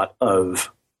from the thought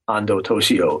of Ando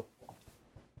Toshio,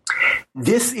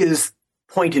 this is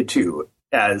pointed to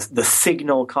as the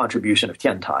signal contribution of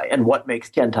Tiantai and what makes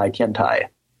Tiantai Tiantai.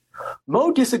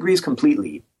 Mo disagrees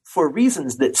completely for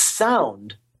reasons that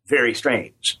sound very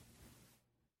strange.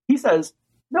 He says,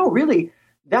 no, really,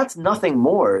 that's nothing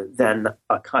more than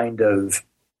a kind of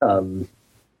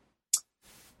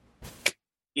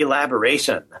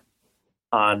elaboration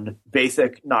on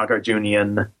basic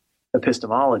Nagarjunian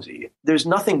epistemology. There's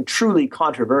nothing truly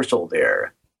controversial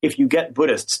there if you get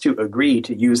Buddhists to agree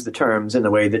to use the terms in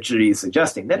the way that Zhi is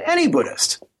suggesting, that any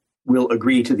Buddhist will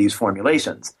agree to these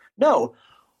formulations. No,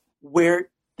 where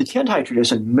the Tiantai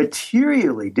tradition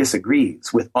materially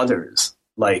disagrees with others,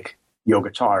 like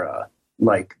Yogacara,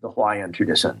 like the Huayan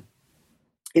tradition,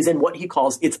 is in what he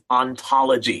calls its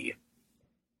ontology.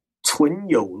 存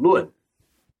有论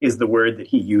is the word that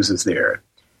he uses there.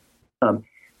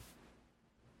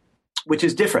 which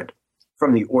is different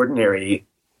from the ordinary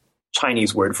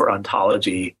Chinese word for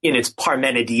ontology in its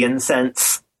Parmenidean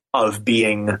sense of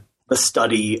being the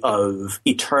study of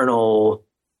eternal,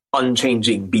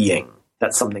 unchanging being.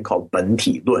 That's something called 本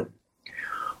体论.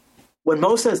 When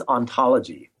Mo says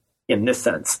ontology in this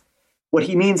sense, what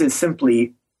he means is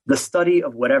simply the study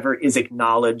of whatever is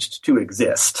acknowledged to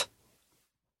exist,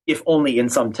 if only in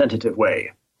some tentative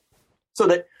way. So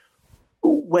that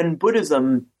when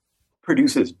Buddhism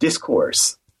produces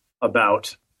discourse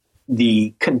about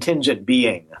the contingent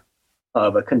being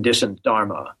of a conditioned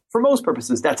dharma, for most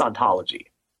purposes, that's ontology.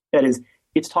 That is,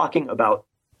 it's talking about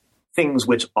things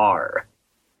which are.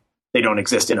 They don't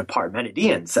exist in a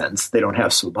Parmenidean sense. They don't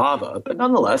have svabhava, but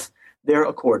nonetheless, they're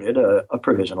accorded a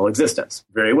provisional existence.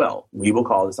 Very well. We will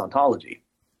call this ontology.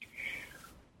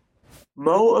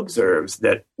 Mo observes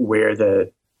that where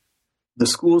the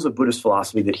schools of Buddhist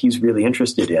philosophy that he's really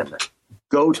interested in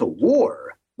go to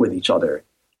war with each other,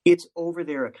 it's over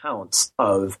their accounts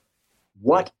of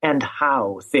what and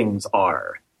how things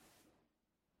are.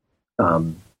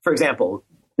 For example,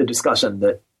 the discussion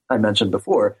that I mentioned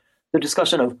before, the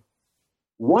discussion of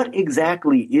what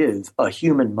exactly is a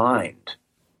human mind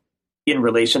in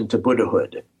relation to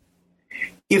Buddhahood.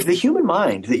 If the human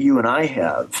mind that you and I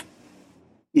have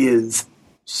is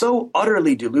so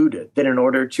utterly deluded that in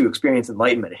order to experience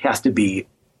enlightenment, it has to be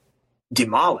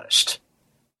demolished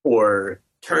or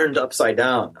turned upside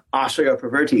down, ashraya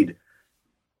perverted,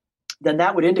 then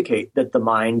that would indicate that the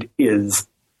mind is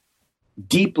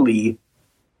deeply,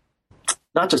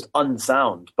 not just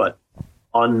unsound, but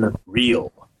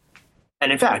unreal.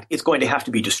 And in fact, it's going to have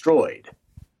to be destroyed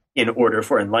in order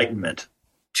for enlightenment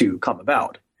to come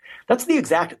about. That's the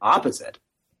exact opposite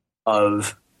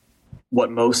of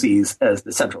what Mo sees as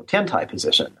the central Tiantai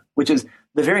position, which is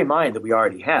the very mind that we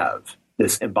already have,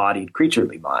 this embodied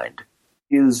creaturely mind,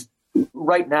 is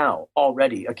right now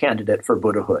already a candidate for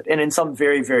Buddhahood, and in some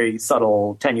very, very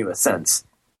subtle, tenuous sense,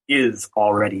 is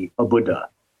already a Buddha.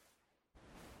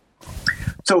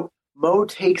 So Mo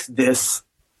takes this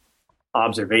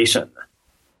observation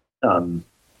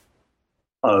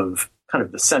of kind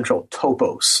of the central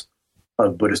topos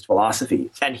of Buddhist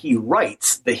philosophy, and he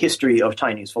writes the history of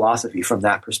Chinese philosophy from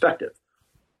that perspective,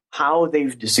 how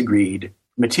they've disagreed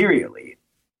materially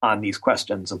on these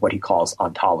questions of what he calls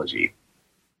ontology.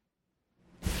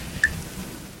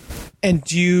 And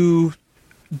do you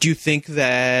think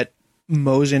that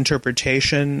Mo's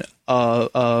interpretation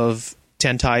of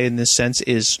Tiantai in this sense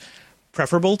is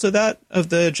preferable to that of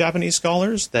the Japanese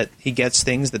scholars, that he gets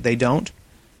things that they don't?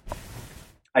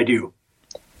 I do.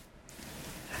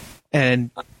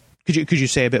 And could you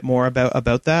say a bit more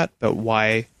about that, about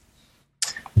why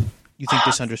you think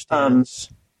this understands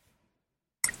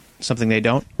something they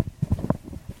don't?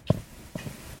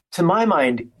 To my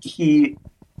mind,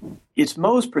 it's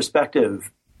Mo's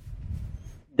perspective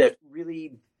that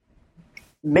really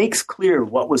makes clear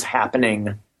what was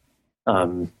happening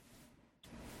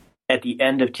at the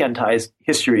end of Tiantai's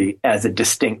history as a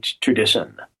distinct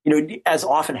tradition. You know, as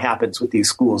often happens with these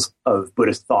schools of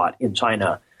Buddhist thought in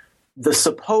China, the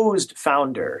supposed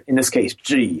founder, in this case,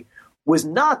 Zhi, was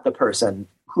not the person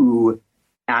who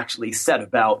actually set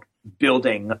about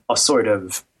building a sort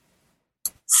of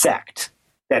sect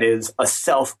that is a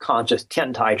self-conscious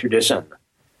Tiantai tradition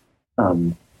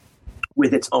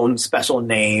with its own special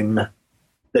name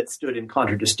that stood in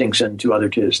contradistinction to other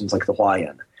traditions like the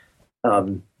Huayan.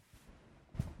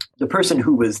 The person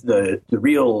who was the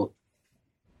real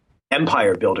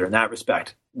empire builder in that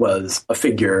respect was a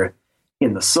figure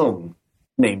in the Song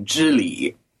named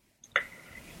Zhili.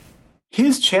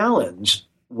 His challenge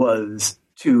was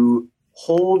to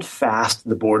hold fast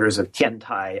the borders of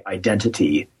Tiantai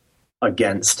identity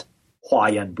against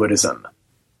Huayan Buddhism,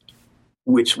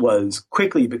 which was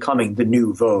quickly becoming the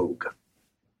new vogue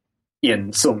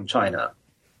in Song China.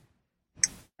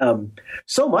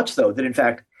 So much so that, in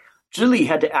fact, Zhili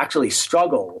had to actually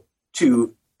struggle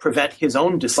to prevent his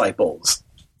own disciples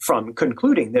from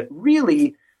concluding that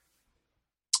really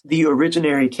the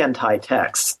originary Tiantai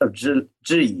texts of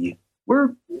Zhi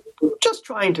were just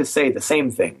trying to say the same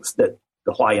things that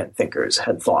the Huayan thinkers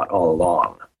had thought all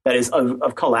along. That is,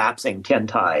 of collapsing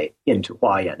Tiantai into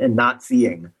Huayan and not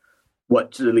seeing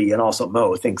what Zhili and also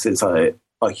Mo thinks is a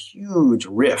huge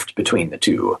rift between the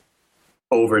two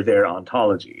over their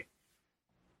ontology.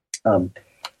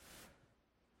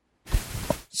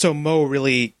 So Mo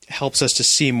really helps us to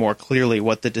see more clearly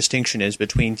what the distinction is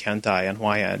between Tiantai and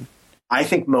Huayan. I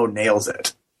think Mo nails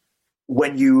it.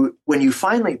 When you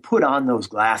finally put on those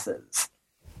glasses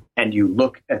and you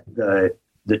look at the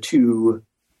two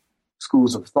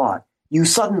schools of thought, you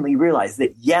suddenly realize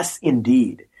that, yes,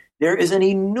 indeed, there is an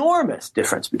enormous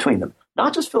difference between them,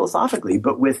 not just philosophically,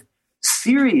 but with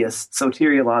serious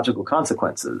soteriological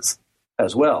consequences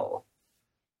as well.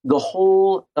 The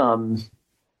whole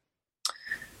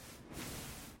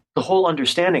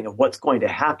understanding of what's going to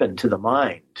happen to the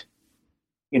mind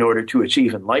in order to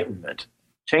achieve enlightenment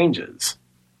changes.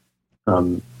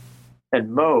 And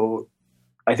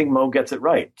I think Mo gets it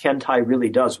right. Tiantai really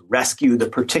does rescue the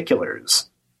particulars.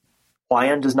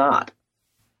 Huaiyan does not.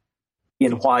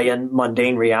 In Huaiyan,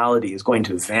 mundane reality is going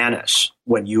to vanish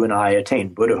when you and I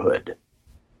attain Buddhahood.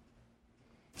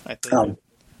 I think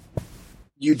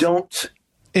you don't...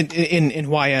 In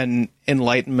Huaiyan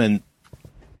enlightenment,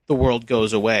 the world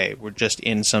goes away. We're just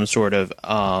in some sort of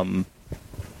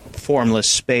formless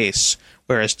space,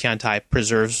 whereas Tiantai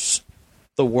preserves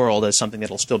the world as something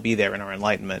that'll still be there in our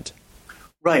enlightenment.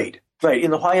 Right.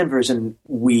 In the Huaiyan version,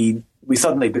 we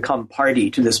suddenly become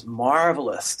party to this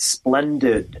marvelous,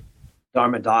 splendid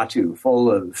Dharmadhatu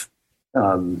full of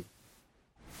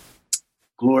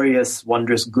glorious,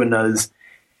 wondrous gunas.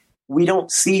 We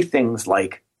don't see things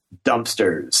like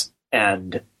dumpsters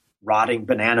and rotting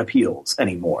banana peels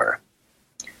anymore.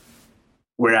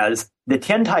 Whereas the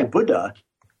Tiantai Buddha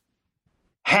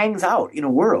hangs out in a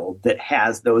world that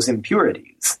has those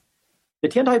impurities. The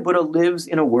Tiantai Buddha lives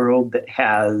in a world that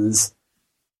has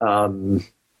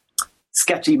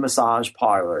sketchy massage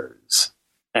parlors.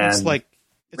 And it's like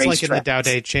in the Tao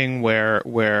Te Ching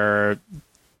where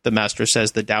the master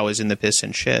says the Tao is in the piss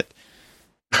and shit.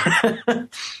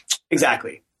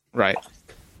 Exactly. Right.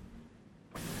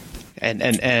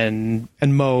 And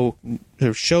Mo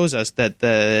shows us that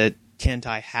the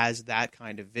Tiantai has that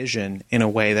kind of vision in a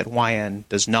way that Huaiyan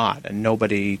does not, and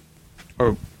nobody,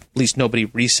 or at least nobody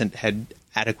recent, had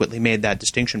adequately made that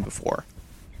distinction before.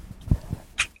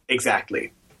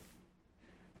 Exactly.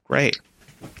 Great.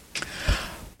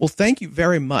 Well, thank you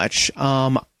very much.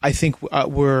 I think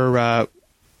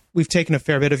we've taken a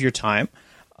fair bit of your time,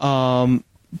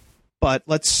 but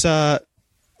let's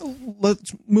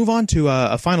move on to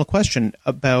a final question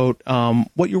about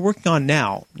what you're working on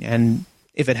now, and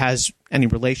if it has any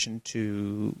relation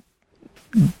to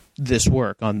this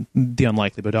work on The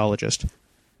Unlikely Buddhologist.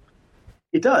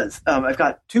 It does. I've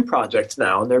got two projects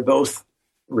now, and they're both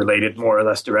related more or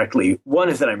less directly. One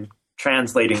is that I'm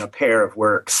translating a pair of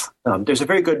works. There's a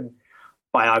very good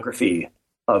biography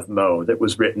of Mo that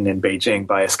was written in Beijing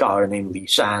by a scholar named Li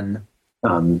Shan.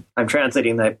 I'm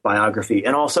translating that biography,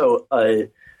 and also a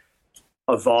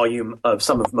volume of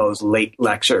some of Mo's late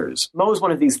lectures. Mo is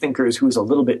one of these thinkers who's a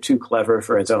little bit too clever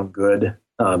for his own good,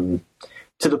 to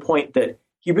the point that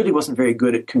he really wasn't very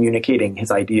good at communicating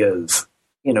his ideas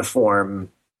in a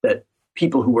form that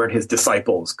people who weren't his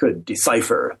disciples could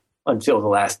decipher until the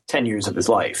last 10 years of his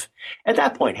life. At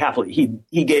that point, happily,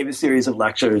 he gave a series of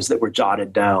lectures that were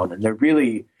jotted down, and they're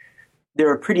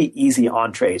a pretty easy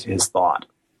entree to his thought.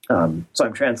 So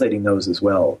I'm translating those as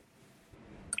well.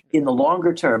 In the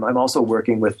longer term, I'm also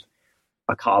working with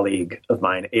a colleague of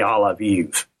mine, Eyal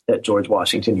Aviv, at George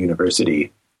Washington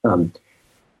University.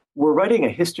 We're writing a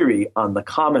history on the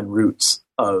common roots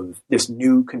of this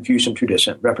new Confucian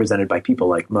tradition represented by people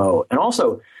like Mo, and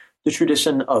also the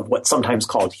tradition of what's sometimes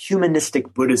called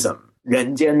humanistic Buddhism,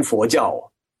 人间佛教.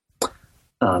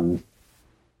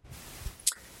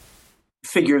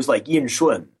 Figures like Yin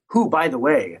Shun, who, by the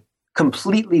way,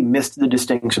 completely missed the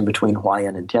distinction between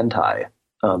Huaiyan and Tiantai.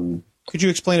 Could you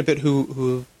explain a bit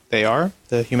who they are,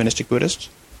 the humanistic Buddhists?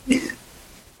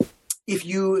 If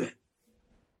you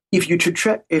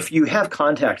have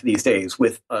contact these days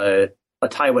with a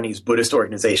Taiwanese Buddhist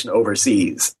organization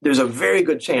overseas, there's a very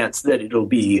good chance that it'll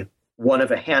be one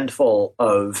of a handful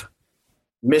of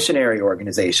missionary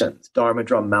organizations, Dharma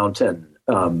Drum Mountain,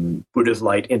 Buddha's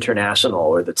Light International,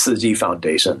 or the Tzu Chi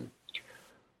Foundation,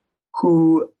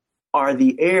 who are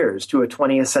the heirs to a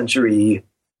 20th century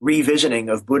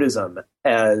revisioning of Buddhism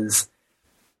as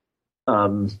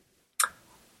a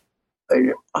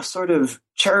sort of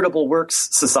charitable works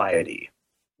society.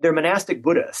 They're monastic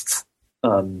Buddhists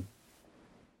who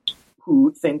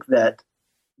think that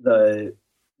the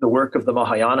work of the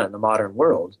Mahayana in the modern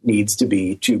world needs to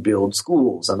be to build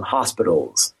schools and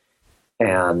hospitals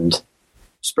and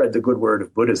spread the good word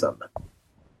of Buddhism.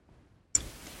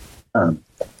 And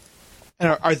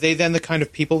are they then the kind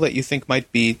of people that you think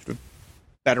might be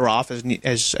better off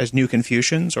as new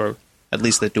Confucians, or at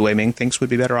least that Dui Ming thinks would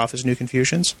be better off as new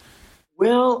Confucians?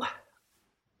 Well,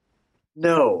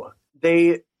 no.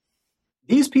 These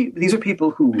are people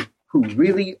who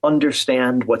really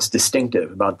understand what's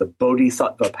distinctive about the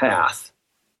Bodhisattva path,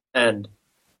 and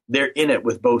they're in it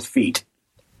with both feet.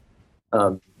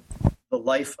 the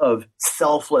life of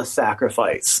selfless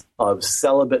sacrifice, of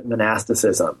celibate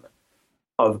monasticism,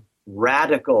 of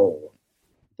radical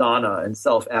dana and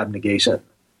self-abnegation,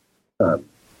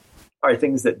 are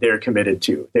things that they're committed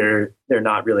to. They're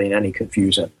not really in any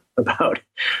confusion about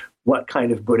what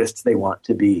kind of Buddhists they want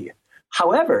to be.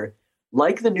 However,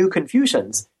 like the New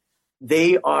Confucians,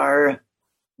 they are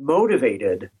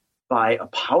motivated by a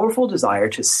powerful desire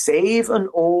to save an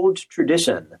old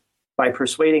tradition by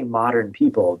persuading modern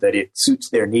people that it suits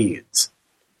their needs.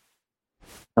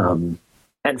 And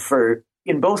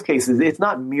in both cases, it's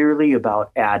not merely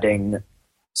about adding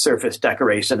surface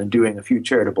decoration and doing a few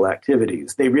charitable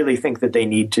activities. They really think that they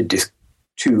need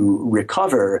to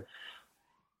recover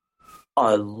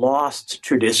a lost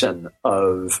tradition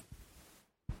of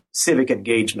civic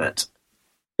engagement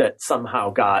that somehow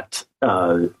got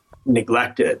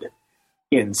neglected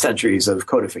in centuries of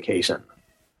codification.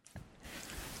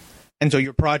 And so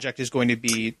your project is going to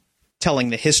be telling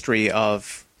the history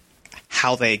of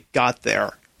how they got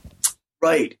there.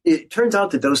 Right. It turns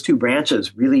out that those two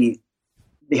branches really,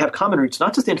 they have common roots,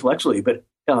 not just intellectually, but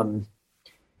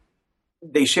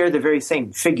they share the very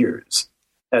same figures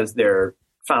as their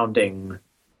founding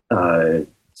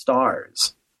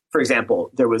stars. For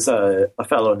example, there was a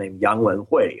fellow named Yang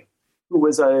Wenhui, who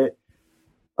was a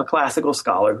classical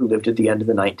scholar who lived at the end of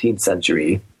the 19th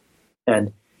century.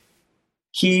 And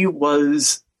he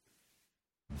was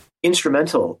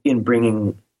instrumental in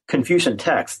bringing Confucian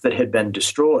texts that had been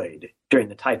destroyed during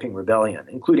the Taiping Rebellion,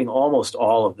 including almost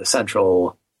all of the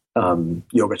central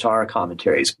Yogacara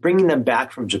commentaries, bringing them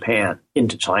back from Japan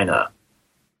into China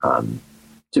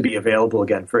to be available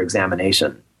again for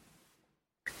examination.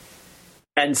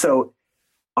 And so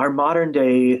our modern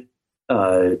day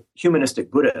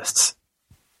humanistic Buddhists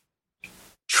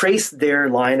trace their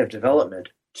line of development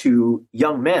to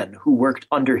young men who worked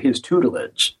under his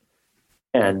tutelage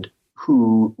and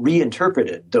who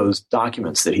reinterpreted those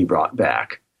documents that he brought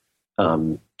back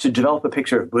to develop a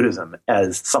picture of Buddhism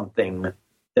as something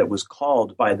that was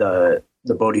called by the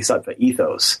Bodhisattva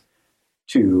ethos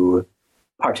to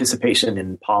participation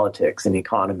in politics and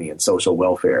economy and social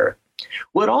welfare.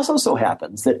 Well, it also so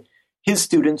happens that his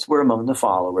students were among the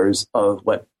followers of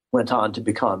what went on to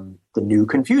become the New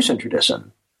Confucian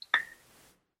tradition.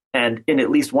 And in at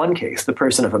least one case, the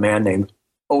person of a man named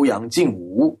Ouyang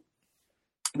Jingwu,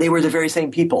 they were the very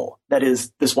same people. That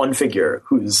is, this one figure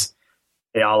whose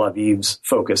Eyal Aviv's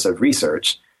focus of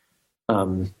research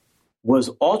was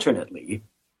alternately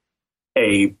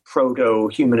a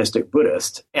proto-humanistic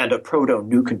Buddhist and a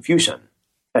proto-New Confucian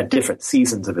at different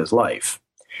seasons of his life.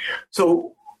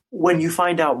 So when you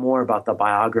find out more about the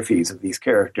biographies of these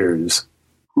characters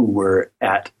who were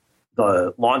at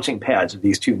the launching pads of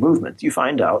these two movements, you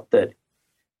find out that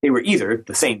they were either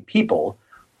the same people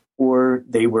or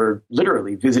they were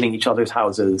literally visiting each other's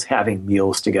houses, having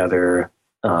meals together,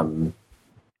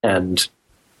 and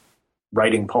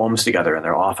writing poems together in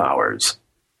their off hours.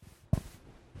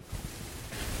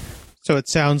 So it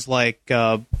sounds like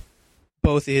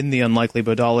both in The Unlikely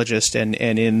Buddhologist and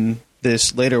in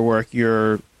this later work,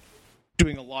 you're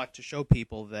doing a lot to show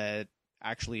people that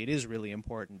actually it is really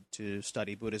important to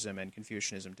study Buddhism and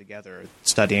Confucianism together.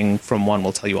 Studying from one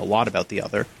will tell you a lot about the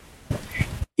other.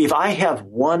 If I have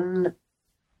one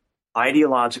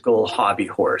ideological hobby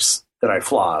horse that I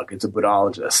flog as a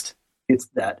Buddhologist, it's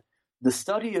that the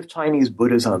study of Chinese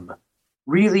Buddhism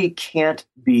really can't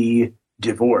be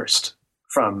divorced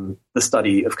from the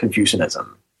study of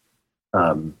Confucianism.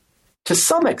 To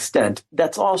some extent,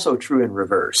 that's also true in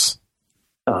reverse.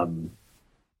 So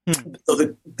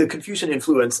the Confucian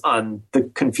influence on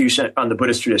the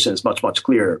Buddhist tradition is much, much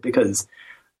clearer because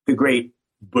the great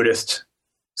Buddhist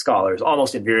scholars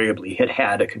almost invariably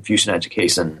had a Confucian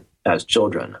education as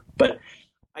children. But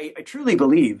I truly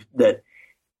believe that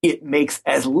it makes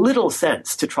as little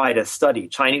sense to try to study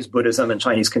Chinese Buddhism and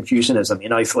Chinese Confucianism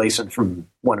in isolation from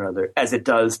one another as it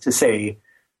does to, say,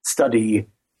 study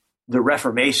the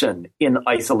Reformation in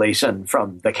isolation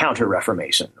from the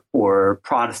Counter-Reformation or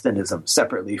Protestantism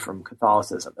separately from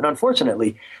Catholicism. And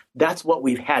unfortunately, that's what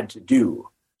we've had to do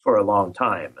for a long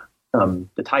time.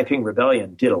 The Taiping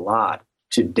Rebellion did a lot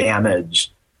to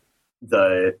damage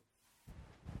the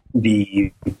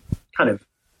kind of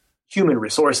human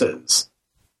resources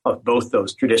of both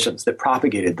those traditions that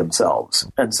propagated themselves.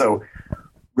 And so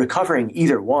recovering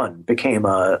either one became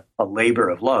a labor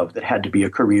of love that had to be a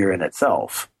career in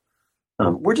itself.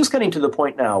 We're just getting to the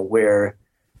point now where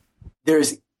there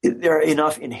are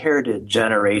enough inherited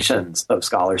generations of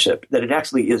scholarship that it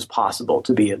actually is possible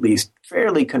to be at least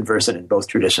fairly conversant in both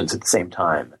traditions at the same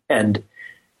time. And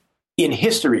in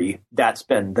history, that's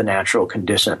been the natural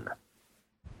condition.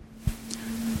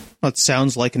 Well, it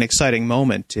sounds like an exciting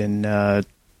moment in the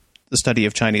study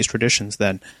of Chinese traditions,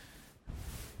 then.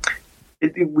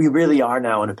 We really are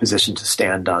now in a position to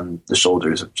stand on the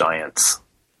shoulders of giants.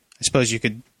 I suppose you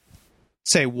could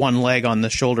say one leg on the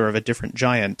shoulder of a different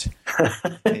giant.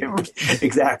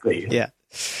 Exactly. Yeah.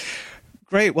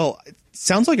 Great. Well, it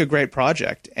sounds like a great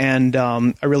project, and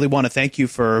I really want to thank you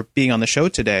for being on the show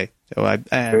today. So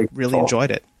I really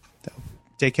enjoyed it. So,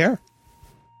 take care.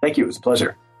 Thank you. It was a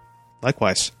pleasure.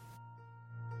 Likewise.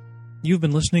 You've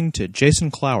been listening to Jason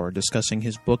Clower discussing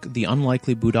his book, The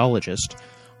Unlikely Buddhologist,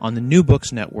 on the New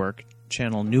Books Network,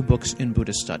 channel New Books in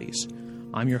Buddhist Studies.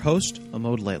 I'm your host,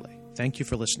 Amod Lele. Thank you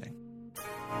for listening.